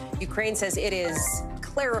 1, Ukraine says it is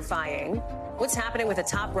clarifying what's happening with a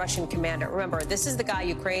top Russian commander. Remember, this is the guy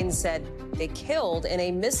Ukraine said they killed in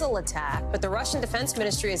a missile attack, but the Russian Defense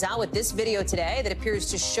Ministry is out with this video today that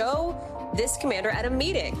appears to show this commander at a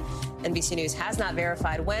meeting. NBC News has not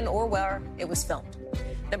verified when or where it was filmed.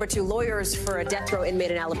 Number 2, lawyers for a death row inmate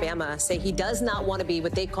in Alabama say he does not want to be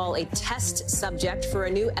what they call a test subject for a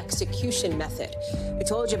new execution method. We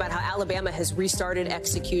told you about how Alabama has restarted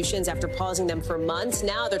executions after pausing them for months.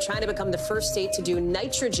 Now they're trying to become the first state to do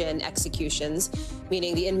nitrogen executions,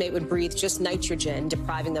 meaning the inmate would breathe just nitrogen,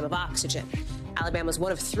 depriving them of oxygen. Alabama is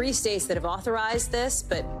one of 3 states that have authorized this,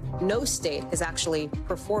 but no state has actually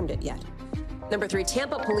performed it yet. Number 3,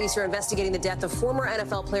 Tampa police are investigating the death of former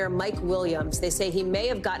NFL player Mike Williams. They say he may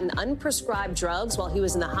have gotten unprescribed drugs while he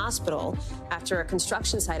was in the hospital after a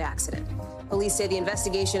construction site accident. Police say the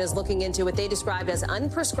investigation is looking into what they described as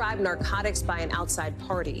unprescribed narcotics by an outside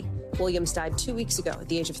party. Williams died 2 weeks ago at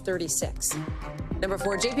the age of 36. Number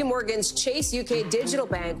 4, JP Morgan's Chase UK Digital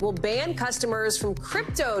Bank will ban customers from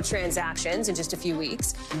crypto transactions in just a few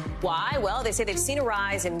weeks. Why? Well, they say they've seen a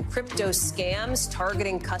rise in crypto scams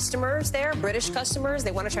targeting customers there, British customers.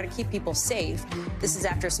 They want to try to keep people safe. This is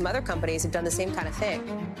after some other companies have done the same kind of thing.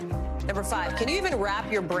 Number 5, can you even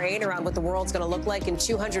wrap your brain around what the world's going to look like in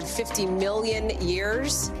 250 million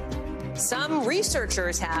years? Some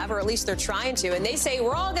researchers have, or at least they're trying to, and they say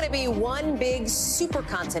we're all going to be one big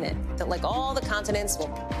supercontinent, that like all the continents will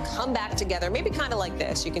come back together, maybe kind of like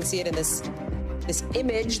this. You can see it in this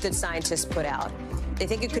image that scientists put out. They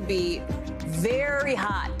think it could be very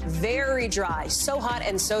hot, very dry, so hot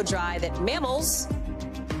and so dry that mammals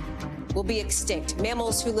will be extinct,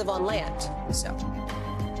 mammals who live on land. So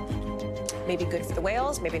maybe good for the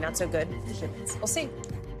whales, maybe not so good for humans. We'll see.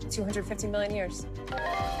 250 million years.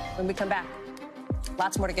 When we come back,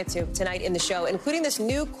 lots more to get to tonight in the show, including this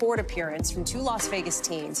new court appearance from 2 Las Vegas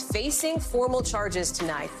teens facing formal charges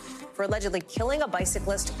tonight for allegedly killing a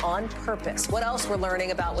bicyclist on purpose. What else we're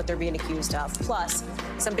learning about what they're being accused of? Plus,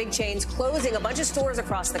 some big chains closing a bunch of stores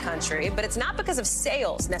across the country, but it's not because of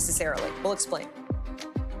sales necessarily. We'll explain.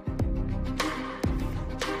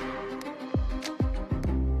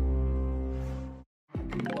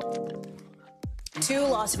 2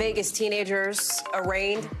 Las Vegas teenagers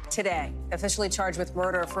arraigned today, officially charged with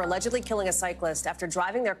murder for allegedly killing a cyclist after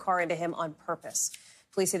driving their car into him on purpose.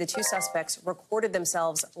 Police say the 2 suspects recorded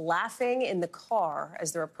themselves laughing in the car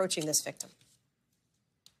as they're approaching this victim.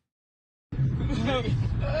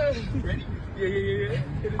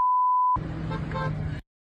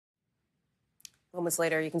 Moments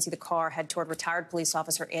later, you can see the car head toward retired police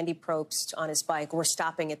officer Andy Probst on his bike. We're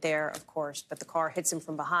stopping it there, of course, but the car hits him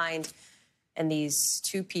from behind. And these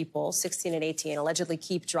 2 people, 16 and 18, allegedly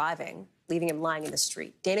keep driving, leaving him lying in the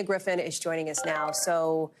street. Dana Griffin is joining us now.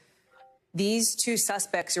 So these 2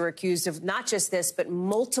 suspects are accused of not just this, but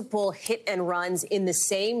multiple hit and runs in the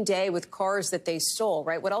same day with cars that they stole,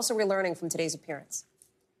 right? What else are we learning from today's appearance?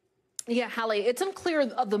 Yeah, Hallie, it's unclear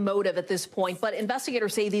of the motive at this point, but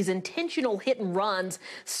investigators say these intentional hit and runs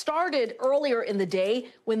started earlier in the day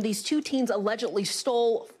when these 2 teens allegedly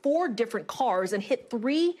stole 4 different cars and hit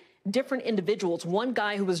 3 different individuals. One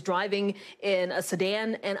guy who was driving in a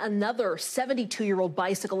sedan and another 72-year-old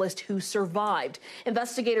bicyclist who survived.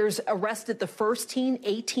 Investigators arrested the first teen,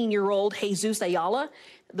 18-year-old Jesus Ayala,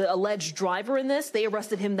 the alleged driver in this. They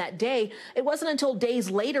arrested him that day. It wasn't until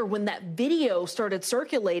days later when that video started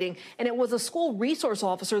circulating, and it was a school resource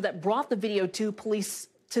officer that brought the video to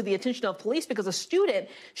the attention of police because a student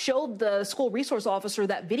showed the school resource officer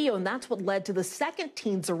that video, and that's what led to the second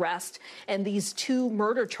teen's arrest and these 2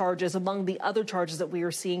 murder charges among the other charges that we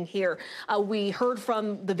are seeing here. We heard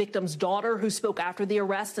from the victim's daughter, who spoke after the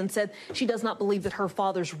arrest and said she does not believe that her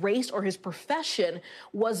father's race or his profession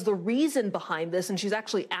was the reason behind this, and she's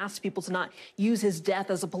actually asked people to not use his death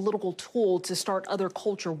as a political tool to start other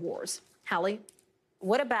culture wars. Hallie?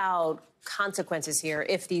 What about consequences here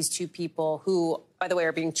if these 2 people, who, by the way,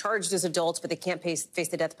 are being charged as adults, but they can't face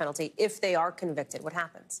the death penalty, if they are convicted, what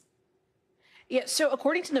happens? Yeah, so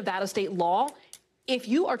according to Nevada state law, if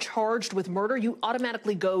you are charged with murder, you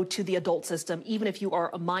automatically go to the adult system, even if you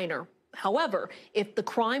are a minor. However, if the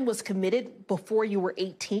crime was committed before you were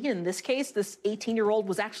 18, in this case, this 18-year-old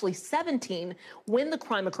was actually 17 when the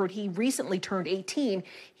crime occurred. He recently turned 18.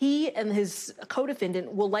 He and his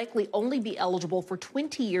co-defendant will likely only be eligible for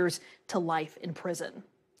 20 years to life in prison.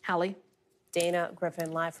 Hallie? Dana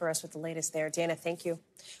Griffin live for us with the latest there. Dana, thank you.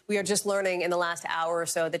 We are just learning in the last hour or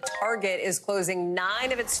so that Target is closing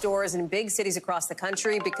 9 of its stores in big cities across the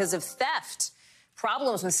country because of theft.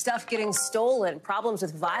 Problems with stuff getting stolen, problems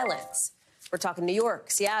with violence. We're talking New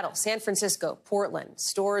York, Seattle, San Francisco, Portland.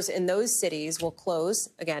 Stores in those cities will close.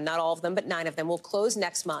 Again, not all of them, but 9 of them will close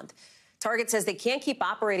next month. Target says they can't keep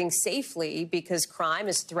operating safely because crime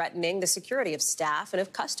is threatening the security of staff and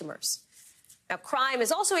of customers. Now, crime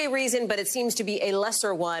is also a reason, but it seems to be a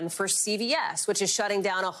lesser one for CVS, which is shutting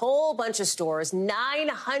down a whole bunch of stores,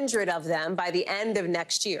 900 of them by the end of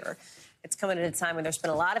next year. It's coming at a time when there's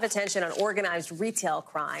been a lot of attention on organized retail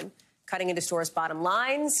crime, cutting into stores' bottom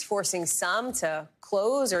lines, forcing some to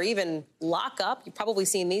close or even lock up. You've probably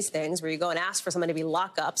seen these things where you go and ask for someone to be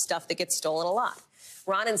locked up, stuff that gets stolen a lot.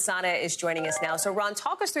 Ron Insana is joining us now. So, Ron,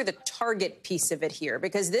 talk us through the Target piece of it here,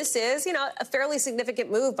 because this is, a fairly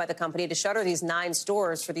significant move by the company to shutter these 9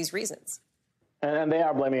 stores for these reasons. And they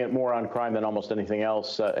are blaming it more on crime than almost anything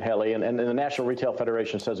else, Hallie. And the National Retail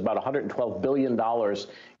Federation says about $112 billion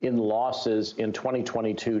in losses in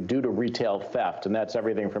 2022 due to retail theft. And that's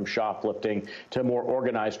everything from shoplifting to more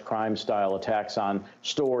organized crime-style attacks on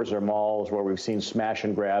stores or malls, where we've seen smash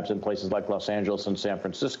and grabs in places like Los Angeles and San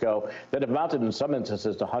Francisco that have amounted in some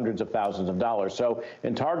instances to hundreds of thousands of dollars. So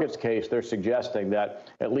in Target's case, they're suggesting that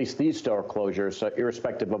at least these store closures,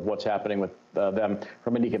 irrespective of what's happening with them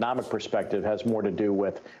from an economic perspective, has more to do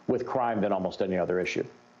with crime than almost any other issue.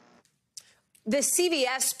 The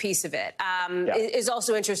CVS piece of it is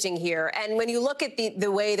also interesting here. And when you look at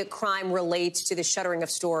the way that crime relates to the shuttering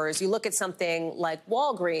of stores, you look at something like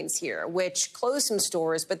Walgreens here, which closed some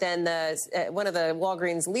stores, but then one of the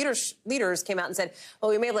Walgreens leaders came out and said,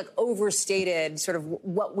 we may have overstated sort of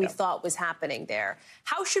what we thought was happening there.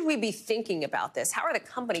 How should we be thinking about this? How are the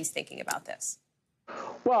companies thinking about this?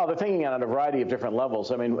 Well, they're thinking on a variety of different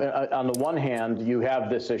levels. I mean, on the one hand, you have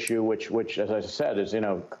this issue, which, as I said, is,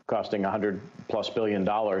 costing $100+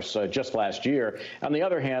 billion just last year. On the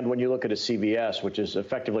other hand, when you look at a CVS, which is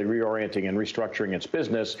effectively reorienting and restructuring its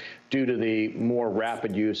business due to the more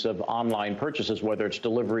rapid use of online purchases, whether it's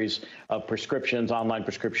deliveries of prescriptions, online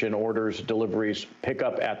prescription orders, deliveries,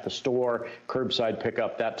 pickup at the store, curbside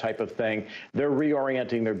pickup, that type of thing, they're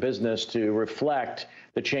reorienting their business to reflect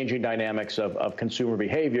the changing dynamics of consumer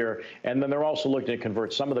behavior. And then they're also looking to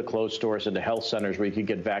convert some of the closed stores into health centers where you could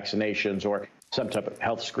get vaccinations or some type of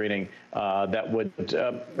health screening that would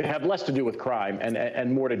have less to do with crime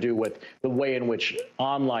and more to do with the way in which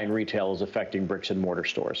online retail is affecting bricks and mortar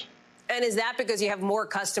stores. And is that because you have more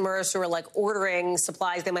customers who are ordering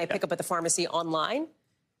supplies they might pick up at the pharmacy online?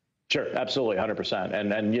 Sure, absolutely, 100%.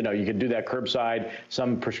 And you can do that curbside.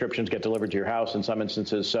 Some prescriptions get delivered to your house in some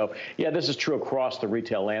instances. So, yeah, this is true across the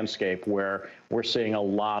retail landscape, where we're seeing a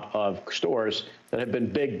lot of stores that have been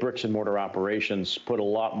big bricks and mortar operations put a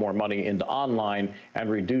lot more money into online and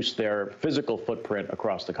reduce their physical footprint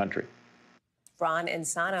across the country. Ron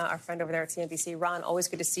Insana, our friend over there at CNBC. Ron, always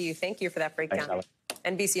good to see you. Thank you for that breakdown. Thanks,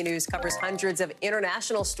 NBC News covers hundreds of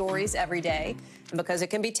international stories every day. And because it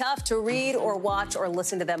can be tough to read or watch or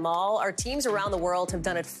listen to them all, our teams around the world have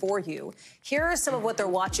done it for you. Here are some of what they're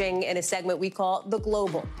watching in a segment we call The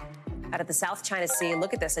Global. Out at the South China Sea,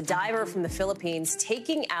 look at this. A diver from the Philippines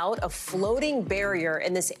taking out a floating barrier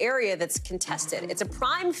in this area that's contested. It's a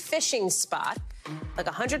prime fishing spot,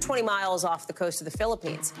 120 miles off the coast of the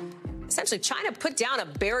Philippines. Essentially, China put down a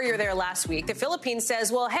barrier there last week. The Philippines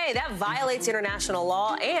says, well, hey, that violates international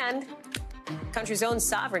law and the country's own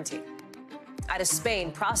sovereignty. Out of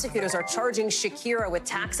Spain, prosecutors are charging Shakira with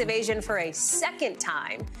tax evasion for a second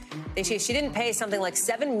time. They say she didn't pay something like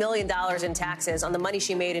 $7 million in taxes on the money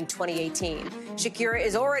she made in 2018. Shakira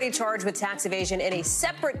is already charged with tax evasion in a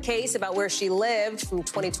separate case about where she lived from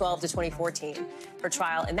 2012 to 2014. Her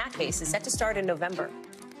trial in that case is set to start in November.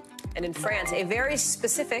 And in France, a very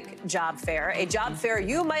specific job fair, a job fair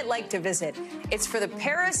you might like to visit. It's for the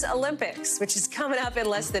Paris Olympics, which is coming up in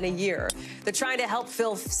less than a year. They're trying to help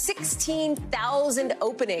fill 16,000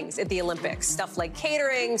 openings at the Olympics. Stuff like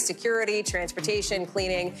catering, security, transportation,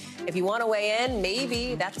 cleaning. If you want to weigh in,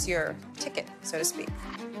 maybe that's your ticket, so to speak.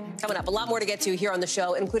 Coming up, a lot more to get to here on the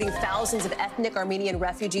show, including thousands of ethnic Armenian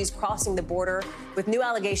refugees crossing the border with new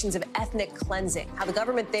allegations of ethnic cleansing. How the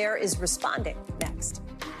government there is responding next.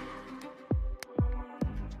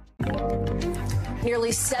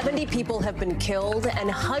 Nearly 70 people have been killed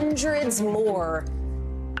and hundreds more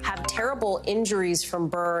have terrible injuries from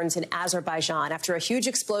burns in Azerbaijan after a huge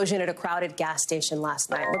explosion at a crowded gas station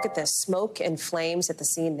last night. Look at this, smoke and flames at the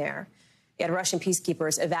scene there. You had Russian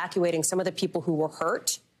peacekeepers evacuating some of the people who were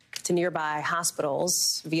hurt to nearby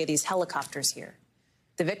hospitals via these helicopters here.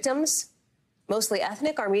 The victims? Mostly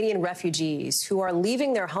ethnic Armenian refugees who are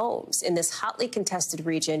leaving their homes in this hotly contested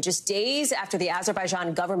region just days after the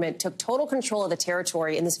Azerbaijan government took total control of the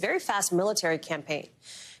territory in this very fast military campaign.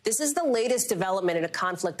 This is the latest development in a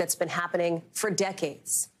conflict that's been happening for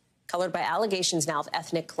decades, colored by allegations now of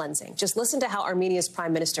ethnic cleansing. Just listen to how Armenia's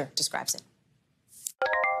prime minister describes it.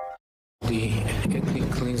 The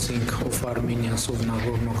ethnic cleansing of Armenians of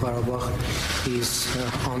Nagorno-Karabakh is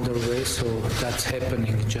underway, so that's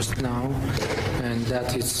happening just now, and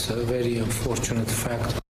that is a very unfortunate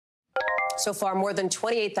fact. So far, more than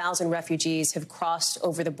 28,000 refugees have crossed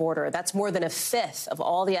over the border. That's more than a fifth of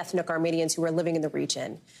all the ethnic Armenians who are living in the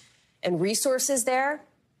region. And resources there,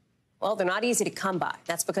 well, they're not easy to come by.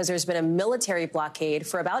 That's because there's been a military blockade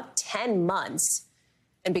for about 10 months.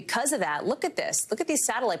 And because of that, look at this. Look at these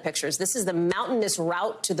satellite pictures. This is the mountainous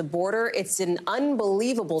route to the border. It's an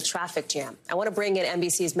unbelievable traffic jam. I want to bring in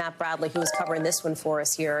NBC's Matt Bradley, who is covering this one for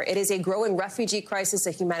us here. It is a growing refugee crisis,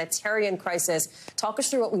 a humanitarian crisis. Talk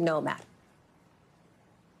us through what we know, Matt.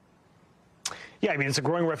 Yeah, I mean, it's a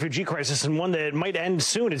growing refugee crisis and one that might end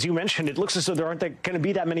soon. As you mentioned, it looks as though there aren't going to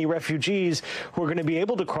be that many refugees who are going to be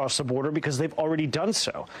able to cross the border because they've already done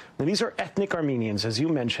so. Now, these are ethnic Armenians, as you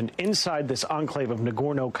mentioned, inside this enclave of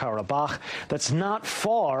Nagorno-Karabakh that's not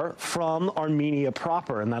far from Armenia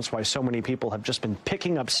proper. And that's why so many people have just been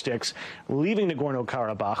picking up sticks, leaving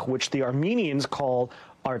Nagorno-Karabakh, which the Armenians call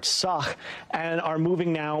Artsakh, and are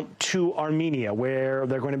moving now to Armenia, where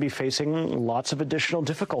they're going to be facing lots of additional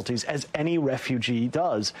difficulties, as any refugee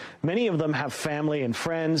does. Many of them have family and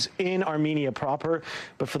friends in Armenia proper,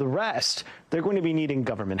 but for the rest, they're going to be needing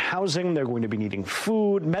government housing, they're going to be needing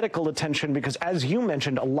food, medical attention, because as you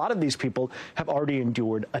mentioned, a lot of these people have already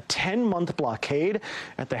endured a 10-month blockade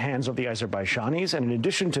at the hands of the Azerbaijanis, and in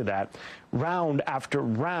addition to that, round after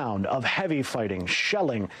round of heavy fighting,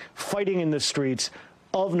 shelling, fighting in the streets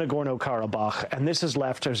of Nagorno-Karabakh. And this has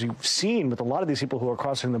left, as you've seen with a lot of these people who are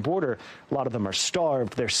crossing the border, a lot of them are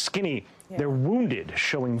starved, they're skinny, they're wounded,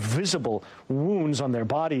 showing visible wounds on their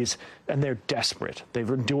bodies, and they're desperate. They've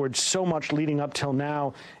endured so much leading up till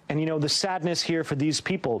now. And, you know, the sadness here for these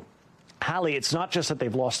people, Hallie, it's not just that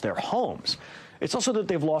they've lost their homes, it's also that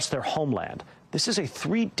they've lost their homeland. This is a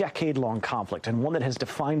 3-decade-long conflict, and one that has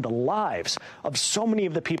defined the lives of so many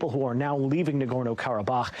of the people who are now leaving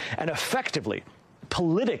Nagorno-Karabakh, and effectively,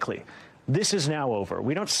 politically, this is now over.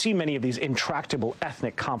 We don't see many of these intractable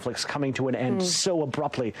ethnic conflicts coming to an end so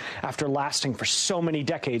abruptly after lasting for so many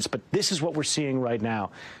decades, but this is what we're seeing right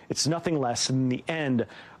now. It's nothing less than the end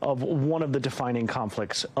of one of the defining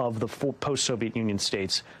conflicts of the post-Soviet Union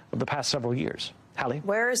states of the past several years. Hallie?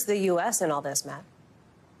 Where is the U.S. in all this, Matt?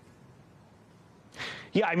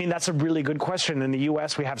 Yeah, I mean, that's a really good question. In the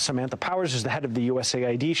U.S., we have Samantha Powers, who's the head of the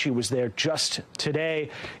USAID. She was there just today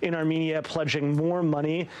in Armenia, pledging more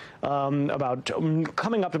money, coming up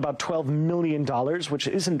to about $12 million, which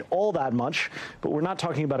isn't all that much, but we're not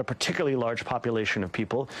talking about a particularly large population of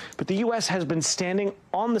people. But the U.S. has been standing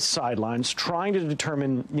on the sidelines, trying to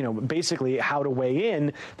determine, you know, basically how to weigh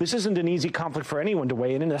in. This isn't an easy conflict for anyone to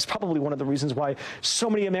weigh in, and that's probably one of the reasons why so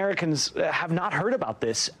many Americans have not heard about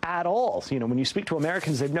this at all. You know, when you speak to Americans,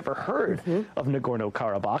 they've never heard of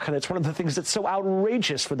Nagorno-Karabakh, and it's one of the things that's so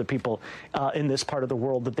outrageous for the people in this part of the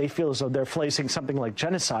world, that they feel as though they're facing something like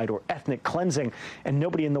genocide or ethnic cleansing, and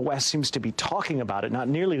nobody in the West seems to be talking about it, not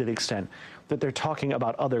nearly to the extent that they're talking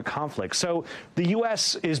about other conflicts. So the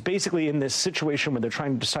U.S. is basically in this situation where they're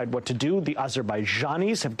trying to decide what to do. The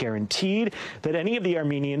Azerbaijanis have guaranteed that any of the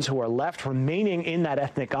Armenians who are left remaining in that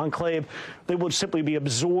ethnic enclave, they will simply be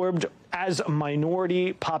absorbed as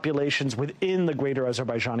minority populations within the greater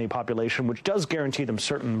Azerbaijani population, which does guarantee them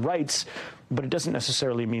certain rights, but it doesn't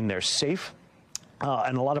necessarily mean they're safe.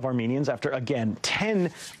 And a lot of Armenians, after, again,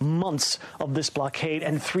 10 months of this blockade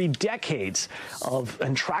and 3 decades of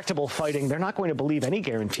intractable fighting, they're not going to believe any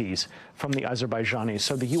guarantees from the Azerbaijanis.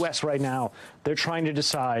 So the U.S. right now, they're trying to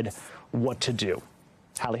decide what to do.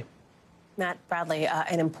 Hallie? Matt Bradley,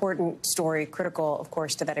 an important story, critical, of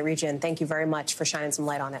course, to that region. Thank you very much for shining some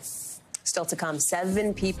light on it. Still to come,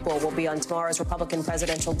 7 people will be on tomorrow's Republican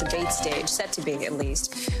presidential debate stage, set to be at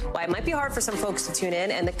least. Why it might be hard for some folks to tune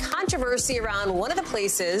in, and the controversy around one of the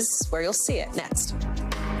places where you'll see it next.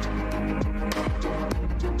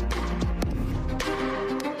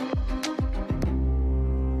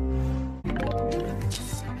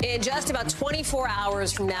 In just about 24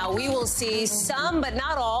 hours from now, we will see some, but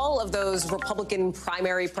not all, of those Republican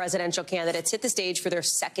primary presidential candidates hit the stage for their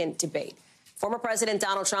second debate. Former President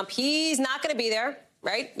Donald Trump, he's not going to be there,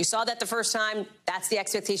 right? You saw that the first time. That's the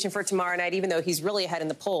expectation for tomorrow night, even though he's really ahead in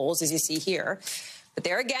the polls, as you see here. But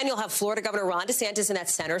there again, you'll have Florida Governor Ron DeSantis in that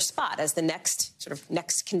center spot as the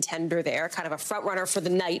next contender there, kind of a front runner for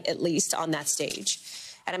the night, at least, on that stage.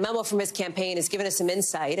 And a memo from his campaign has given us some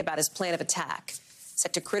insight about his plan of attack.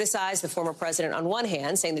 Set to criticize the former president on one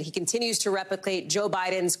hand, saying that he continues to replicate Joe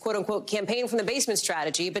Biden's quote-unquote campaign from the basement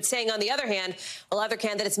strategy, but saying on the other hand, while other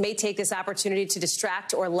candidates may take this opportunity to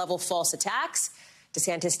distract or level false attacks,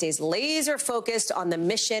 DeSantis stays laser focused on the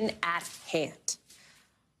mission at hand.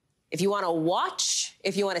 If you want to watch,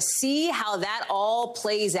 if you want to see how that all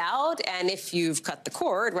plays out, and if you've cut the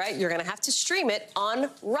cord, right, you're going to have to stream it on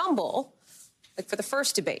Rumble, like for the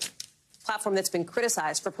first debate, a platform that's been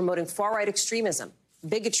criticized for promoting far-right extremism,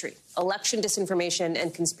 bigotry, election disinformation,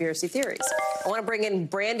 and conspiracy theories. I want to bring in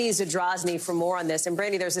Brandy Zadrozny for more on this. And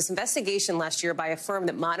Brandy, there's this investigation last year by a firm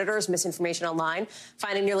that monitors misinformation online,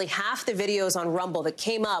 finding nearly half the videos on Rumble that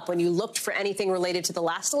came up when you looked for anything related to the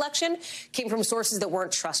last election came from sources that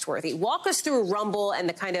weren't trustworthy. Walk us through Rumble and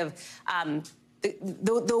the kind of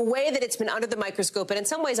the way that it's been under the microscope and in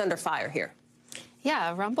some ways under fire here.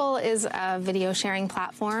 Yeah, Rumble is a video sharing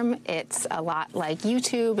platform. It's a lot like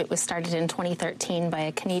YouTube. It was started in 2013 by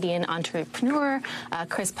a Canadian entrepreneur,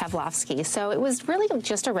 Chris Pavlovsky. So it was really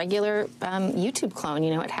just a regular YouTube clone.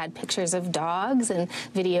 You know, it had pictures of dogs and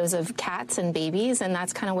videos of cats and babies, and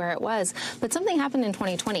that's kind of where it was. But something happened in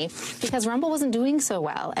 2020 because Rumble wasn't doing so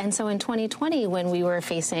well. And so in 2020, when we were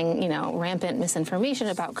facing, you know, rampant misinformation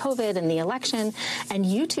about COVID and the election, and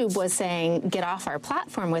YouTube was saying, get off our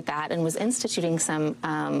platform with that, and was instituting some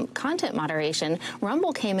content moderation,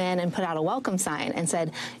 Rumble came in and put out a welcome sign and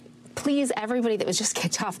said, please, everybody that was just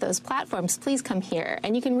kicked off those platforms, please come here.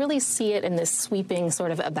 And you can really see it in this sweeping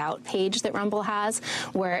sort of about page that Rumble has,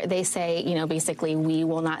 where they say, you know, basically, we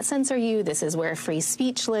will not censor you. This is where free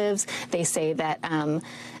speech lives. They say that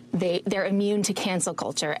they're immune to cancel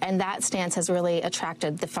culture. And that stance has really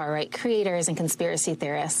attracted the far-right creators and conspiracy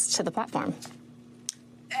theorists to the platform.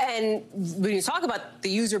 And when you talk about the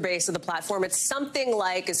user base of the platform, it's something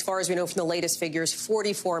like, as far as we know from the latest figures,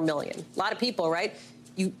 44 million. A lot of people, right?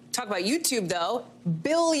 You talk about YouTube, though,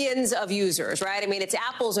 billions of users, right? I mean, it's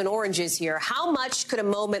apples and oranges here. How much could a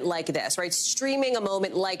moment like this, right, streaming a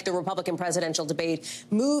moment like the Republican presidential debate,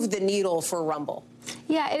 move the needle for Rumble?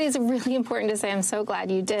 Yeah, it is really important to say, I'm so glad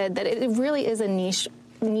you did, that it really is a niche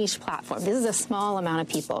platform. This is a small amount of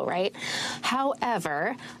people, right?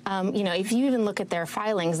 However, you know, if you even look at their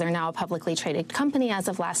filings, they're now a publicly traded company as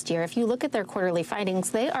of last year. If you look at their quarterly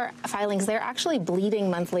findings, they're actually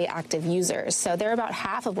bleeding monthly active users. So they're about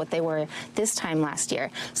half of what they were this time last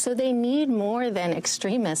year. So they need more than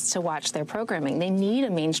extremists to watch their programming. They need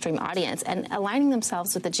a mainstream audience, and aligning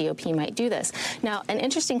themselves with the GOP might do this. Now, an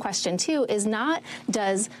interesting question, too, is not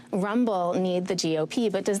does Rumble need the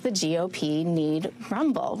GOP, but does the GOP need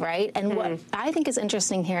Rumble? Right? And what I think is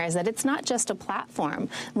interesting here is that it's not just a platform.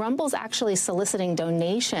 Rumble's actually soliciting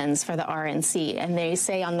donations for the RNC, and they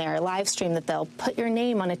say on their live stream that they'll put your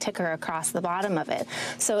name on a ticker across the bottom of it.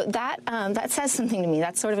 So that that says something to me.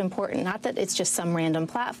 That's sort of important. Not that it's just some random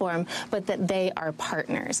platform, but that they are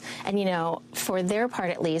partners. And, you know, for their part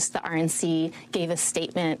at least, the RNC gave a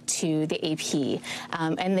statement to the AP,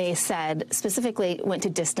 and they said, specifically went to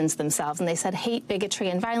distance themselves, and they said hate, bigotry,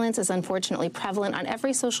 and violence is unfortunately prevalent on every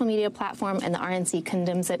social media platform, and the RNC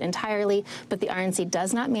condemns it entirely, but the RNC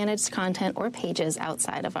does not manage content or pages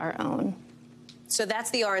outside of our own. So that's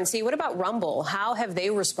the RNC. What about Rumble? How have they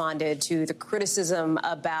responded to the criticism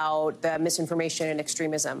about the misinformation and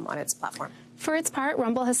extremism on its platform? For its part,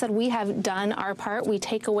 Rumble has said we have done our part. We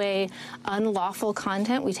take away unlawful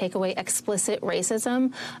content. We take away explicit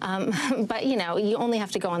racism. But, you know, you only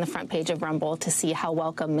have to go on the front page of Rumble to see how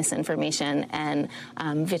welcome misinformation and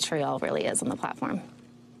vitriol really is on the platform.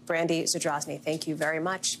 Brandy Zadrozny, thank you very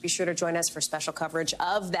much. Be sure to join us for special coverage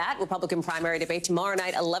of that Republican primary debate tomorrow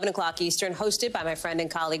night, 11 o'clock Eastern, hosted by my friend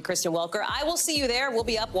and colleague, Kristen Welker. I will see you there. We'll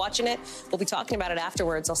be up watching it. We'll be talking about it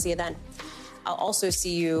afterwards. I'll see you then. I'll also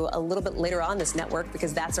see you a little bit later on this network,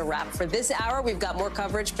 because that's a wrap for this hour. We've got more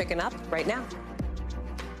coverage picking up right now.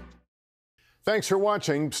 Thanks for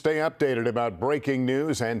watching. Stay updated about breaking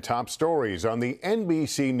news and top stories on the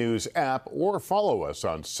NBC News app, or follow us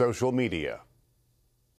on social media.